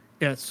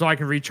 so I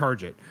can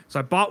recharge it. So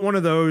I bought one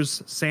of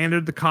those,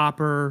 sanded the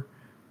copper,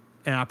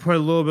 and I put a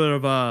little bit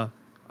of a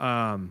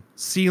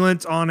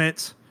sealant on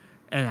it,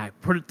 and I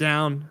put it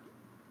down,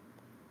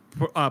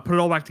 put it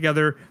all back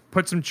together,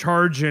 put some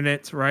charge in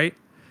it, right?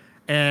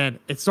 And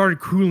it started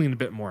cooling a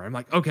bit more. I'm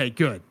like, okay,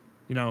 good.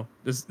 You know,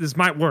 this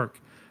might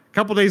work. A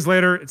couple days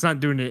later, it's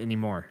not doing it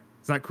anymore.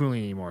 It's not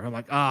cooling anymore. I'm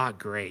like,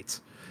 great.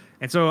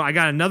 And so I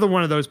got another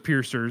one of those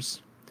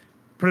piercers,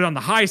 put it on the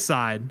high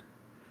side,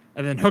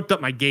 and then hooked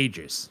up my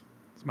gauges,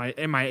 my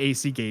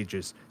AC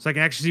gauges, so I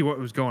can actually see what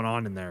was going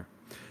on in there.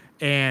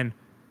 And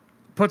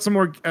put some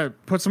more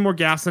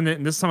gas in it.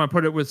 And this time I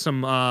put it with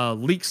some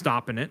leak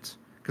stop in it,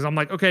 because I'm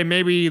like, okay,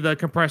 maybe the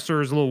compressor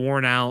is a little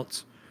worn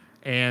out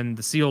and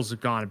the seals have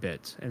gone a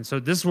bit. And so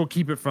this will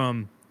keep it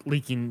from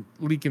leaking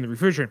the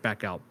refrigerant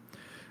back out.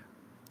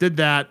 Did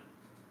that,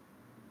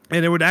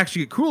 and it would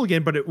actually get cool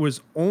again, but it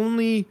was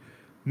only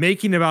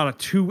making about a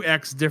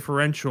 2x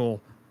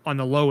differential on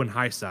the low and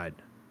high side.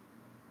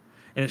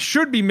 And it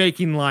should be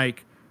making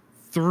like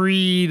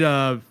 3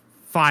 to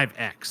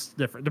 5x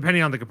different,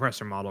 depending on the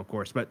compressor model, of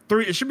course. But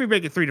it should be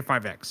making 3 to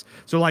 5x.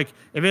 So like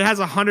if it has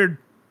 100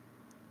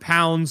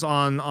 pounds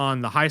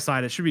on the high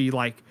side, it should be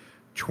like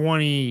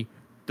 20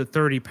 to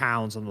 30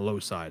 pounds on the low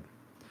side.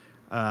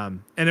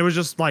 And it was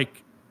just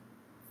like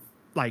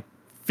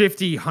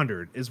 50,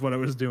 100 is what it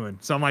was doing.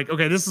 So I'm like,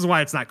 okay, this is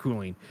why it's not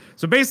cooling.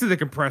 So basically the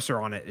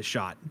compressor on it is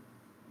shot.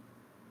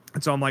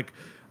 And so I'm like,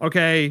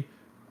 okay,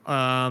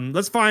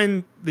 let's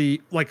find a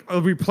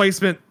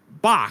replacement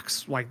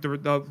box, like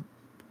the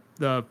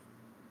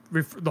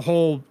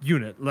whole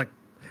unit. Like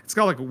it's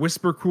got like a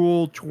Whisper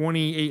Cool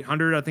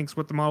 2800, I think is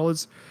what the model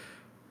is.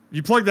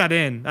 You plug that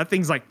in, that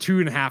thing's like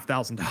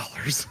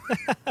 $2,500.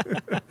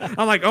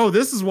 I'm like, oh,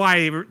 this is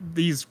why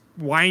these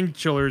wine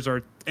chillers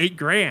are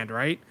 $8,000,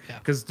 right?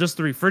 Because just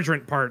the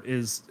refrigerant part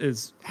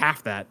is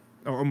half that,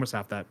 or almost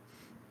half that.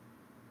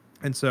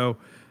 And so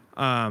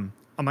I'm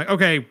like,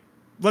 okay,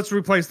 let's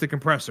replace the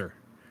compressor.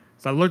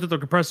 So I looked at the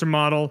compressor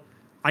model.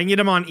 I can get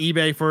them on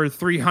eBay for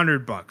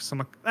 $300. I'm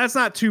like, that's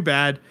not too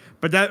bad,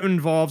 but that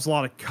involves a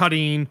lot of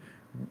cutting,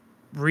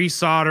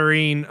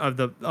 resoldering of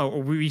the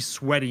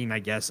re-sweating, I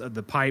guess, of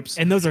the pipes.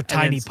 And those are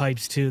tiny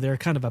pipes too. They're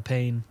kind of a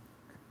pain.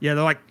 Yeah,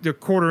 they're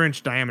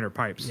 1/4-inch diameter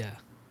pipes.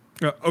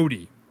 Yeah.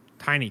 OD,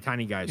 tiny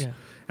guys. Yeah. And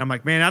I'm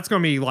like, man, that's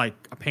gonna be like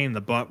a pain in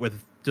the butt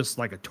with just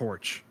like a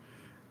torch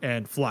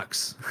and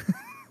flux,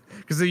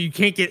 because you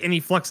can't get any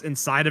flux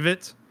inside of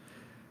it,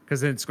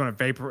 because then it's gonna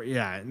vapor.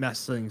 Yeah, it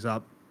messes things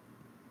up.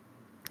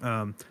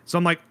 So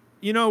I'm like,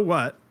 you know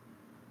what?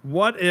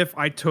 What if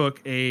I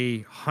took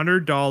a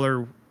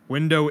 $100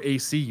 window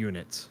AC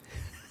unit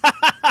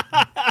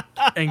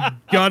and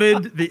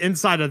gutted the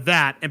inside of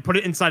that and put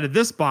it inside of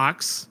this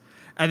box,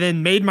 and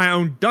then made my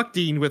own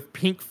ducting with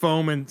pink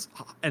foam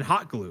and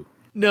hot glue?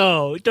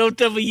 No, don't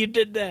tell me you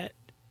did that.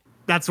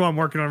 That's what I'm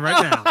working on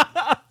right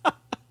now.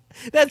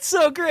 That's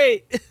so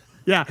great.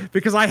 Yeah,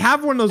 because I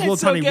have one of those little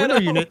so tiny window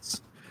ghetto.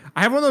 units.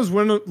 I have one of those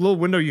little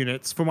window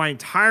units for my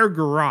entire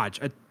garage,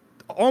 a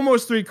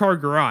almost 3-car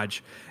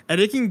garage, and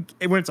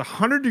when it's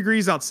 100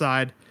 degrees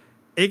outside,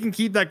 it can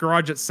keep that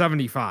garage at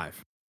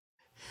 75.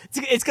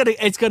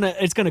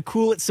 It's gonna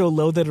cool it so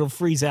low that it'll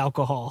freeze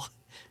alcohol.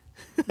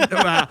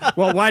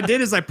 Well, what I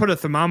did is I put a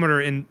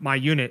thermometer in my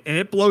unit, and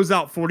it blows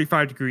out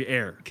 45-degree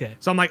air. Okay.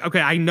 So I'm like,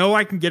 okay, I know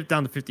I can get it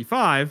down to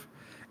 55,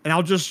 and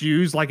I'll just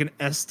use like an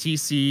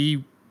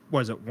STC,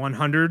 what is it,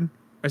 100?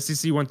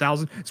 STC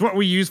 1000? It's what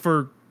we use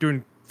for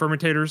doing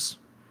fermentators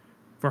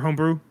for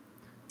homebrew.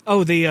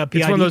 Oh, the PID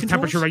It's one of those controls?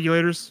 temperature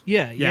regulators.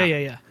 Yeah.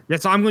 Yeah,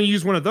 so I'm going to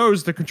use one of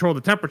those to control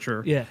the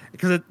temperature. Yeah.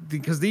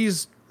 Because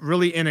these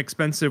really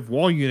inexpensive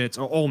wall units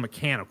are all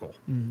mechanical.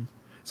 Mm.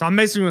 So I'm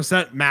basically going to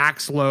set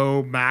max,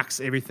 low, max,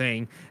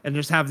 everything, and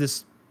just have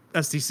this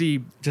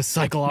STC Just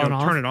cycle on and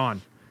off. turn it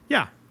on.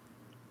 Yeah,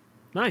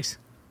 Nice.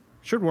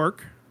 should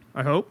work.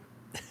 I hope.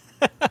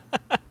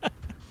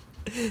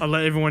 I'll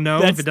let everyone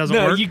know if it doesn't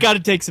work. You got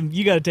to take some.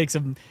 You got to take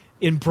some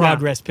in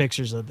progress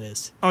pictures of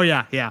this. Oh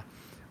yeah.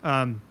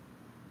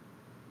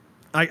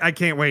 I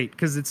can't wait,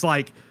 because it's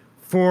like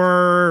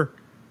for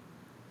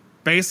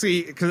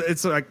basically, because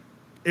it's like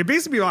it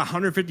basically be about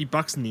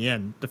 $150 in the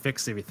end to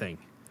fix everything,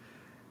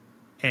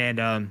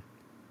 and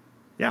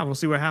yeah, we'll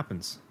see what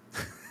happens.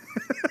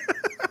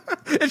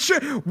 It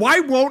should. Why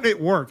won't it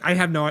work? I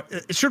have no.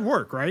 It should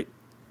work, right?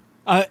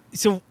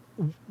 So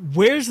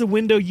where's the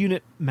window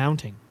unit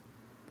mounting?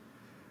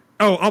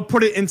 Oh, I'll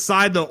put it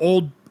inside the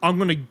old. I'm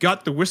going to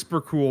gut the Whisper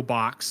Cool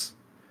box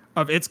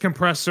of its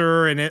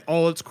compressor and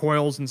all its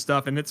coils and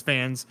stuff and its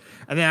fans,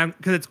 and then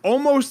because it's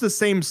almost the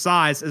same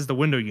size as the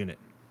window unit.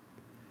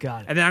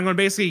 Got it. And then I'm going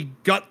to basically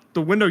gut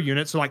the window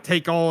unit, so like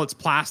take all its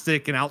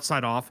plastic and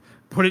outside off,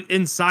 put it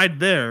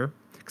inside there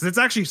because it's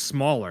actually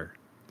smaller,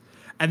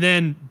 and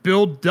then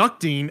build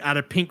ducting out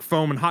of pink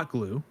foam and hot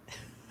glue,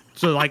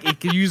 so like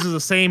it uses the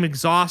same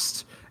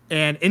exhaust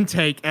and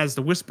intake as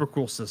the Whisper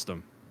Cool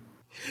system.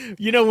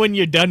 You know, when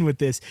you're done with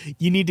this,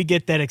 you need to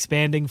get that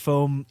expanding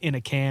foam in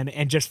a can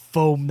and just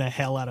foam the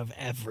hell out of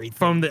everything.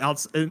 Foam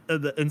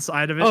the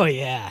inside of it. Oh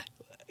yeah,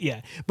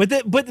 yeah. But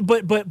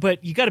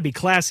you got to be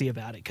classy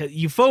about it, because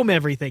you foam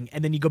everything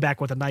and then you go back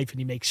with a knife and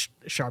you make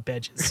sharp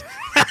edges.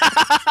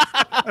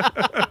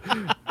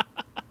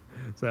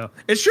 So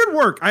it should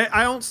work.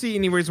 I don't see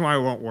any reason why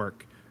it won't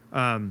work.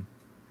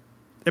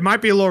 It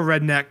might be a little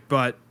redneck,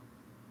 but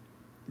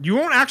you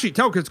won't actually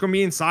tell because it's going to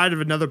be inside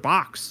of another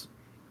box.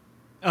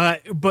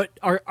 But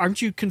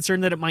aren't you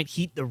concerned that it might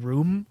heat the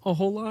room a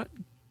whole lot?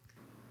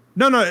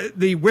 No.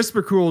 The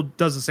Whisper Cool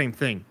does the same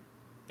thing.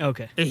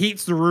 Okay. It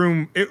heats the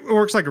room. It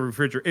works like a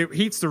refrigerator. It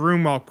heats the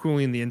room while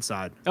cooling the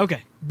inside.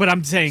 Okay, but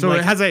I'm saying So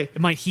like, it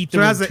might heat the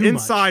room. room So it has too an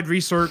much. inside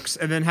recircs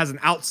and then has an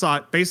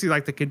outside. Basically,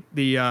 like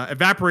the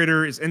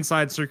evaporator is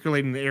inside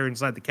circulating the air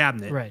inside the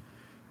cabinet. Right.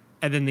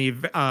 And then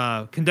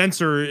the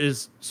condenser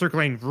is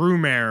circulating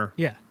room air.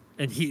 Yeah.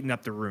 And heating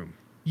up the room.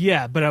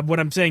 Yeah, but what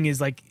I'm saying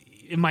is like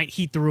it might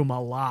heat the room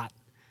a lot.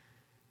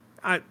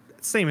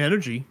 Same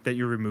energy that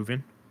you're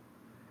removing.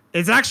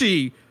 It's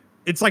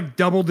like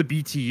double the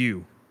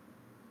BTU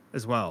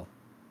as well.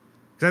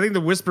 Because I think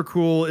the Whisper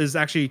Cool is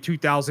actually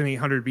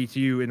 2,800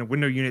 BTU and the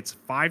window unit's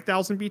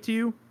 5,000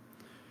 BTU.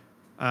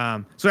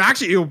 So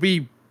actually it'll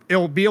be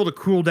able to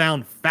cool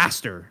down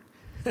faster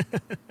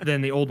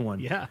than the old one.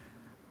 Yeah.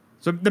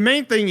 So the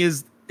main thing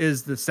is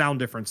the sound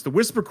difference. The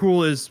Whisper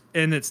Cool is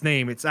in its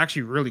name. It's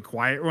actually really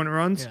quiet when it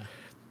runs. Yeah.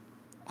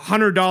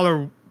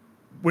 $100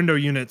 window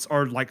units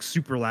are like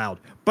super loud.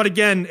 But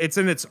again, it's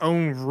in its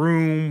own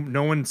room.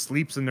 No one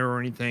sleeps in there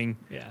or anything.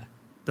 Yeah.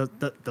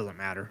 That doesn't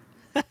matter.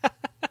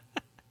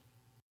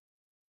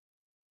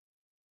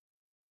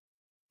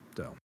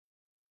 So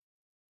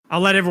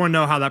I'll let everyone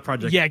know how that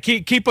project. Yeah,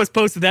 keep us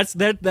posted.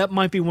 That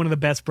might be one of the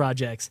best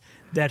projects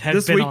that has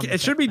this been week. on the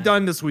It should be Tech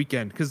done this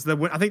weekend because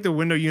I think the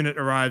window unit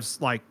arrives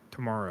like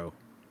tomorrow,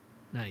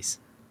 Map. Nice.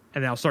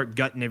 and then I'll start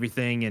gutting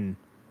everything and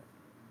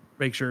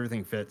make sure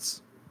everything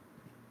fits.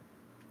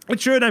 It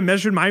should. I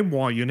measured my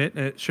wall unit,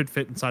 and it should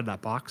fit inside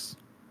that box.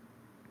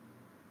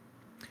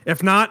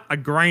 If not, a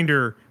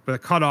grinder with a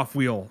cutoff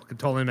wheel can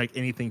totally make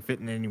anything fit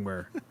in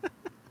anywhere.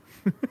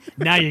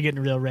 Now you're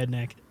getting real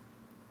redneck.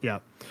 Yeah.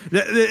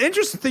 The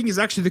interesting thing is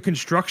actually the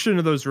construction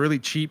of those really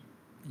cheap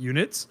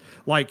units.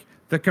 Like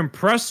the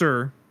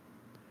compressor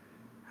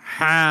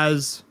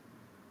has,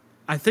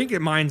 I think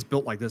mine's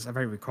built like this, if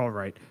I recall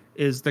right,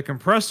 is the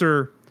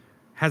compressor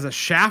has a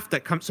shaft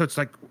that comes, so it's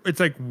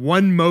like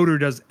one motor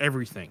does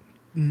everything.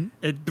 Mm-hmm.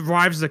 It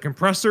drives the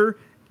compressor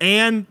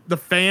and the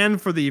fan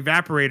for the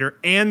evaporator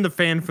and the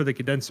fan for the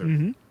condenser.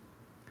 Mm-hmm.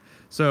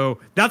 So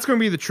that's going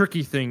to be the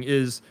tricky thing,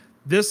 is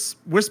this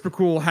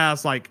Whispercool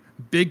has like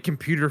big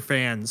computer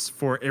fans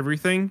for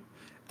everything,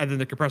 and then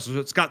the compressor. So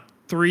it's got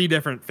 3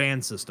 different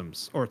fan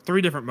systems or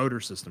 3 different motor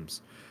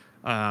systems.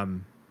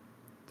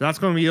 That's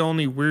going to be the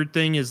only weird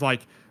thing, is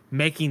like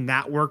making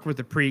that work with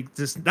the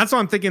pre-existing. That's what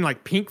I'm thinking,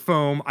 like pink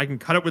foam. I can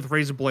cut it with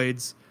razor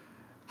blades,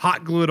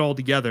 hot glue it all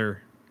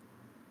together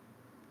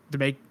to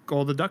make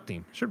all the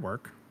ducting. Should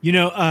work. You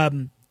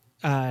know,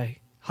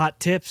 hot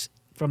tips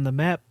from the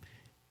MEP: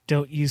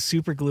 don't use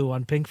super glue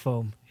on pink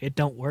foam. It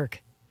don't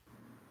work.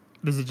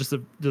 Does it just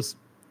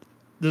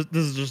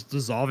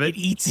dissolve it? It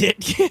eats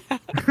it. Yeah.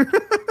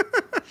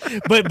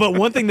 But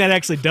one thing that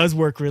actually does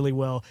work really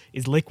well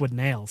is liquid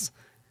nails.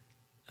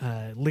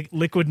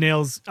 Liquid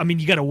nails, I mean,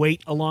 you got to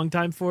wait a long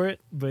time for it,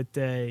 but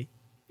it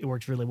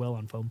works really well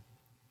on foam.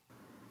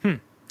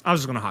 I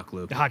was just going to hot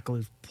glue. The hot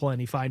glue's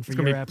plenty fine for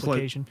your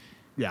application.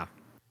 Yeah.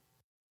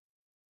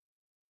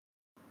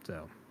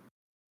 So,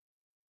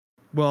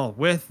 well,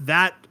 with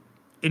that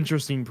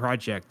interesting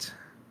project,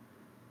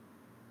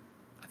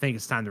 I think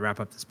it's time to wrap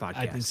up this podcast.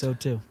 I think so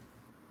too.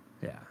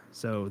 Yeah.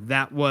 So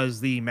that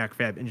was the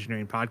MacFab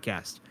Engineering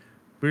Podcast.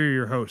 We're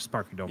your hosts,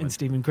 Parker Dolman and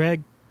Stephen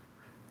Craig.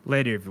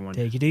 Later, everyone.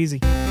 Take it easy.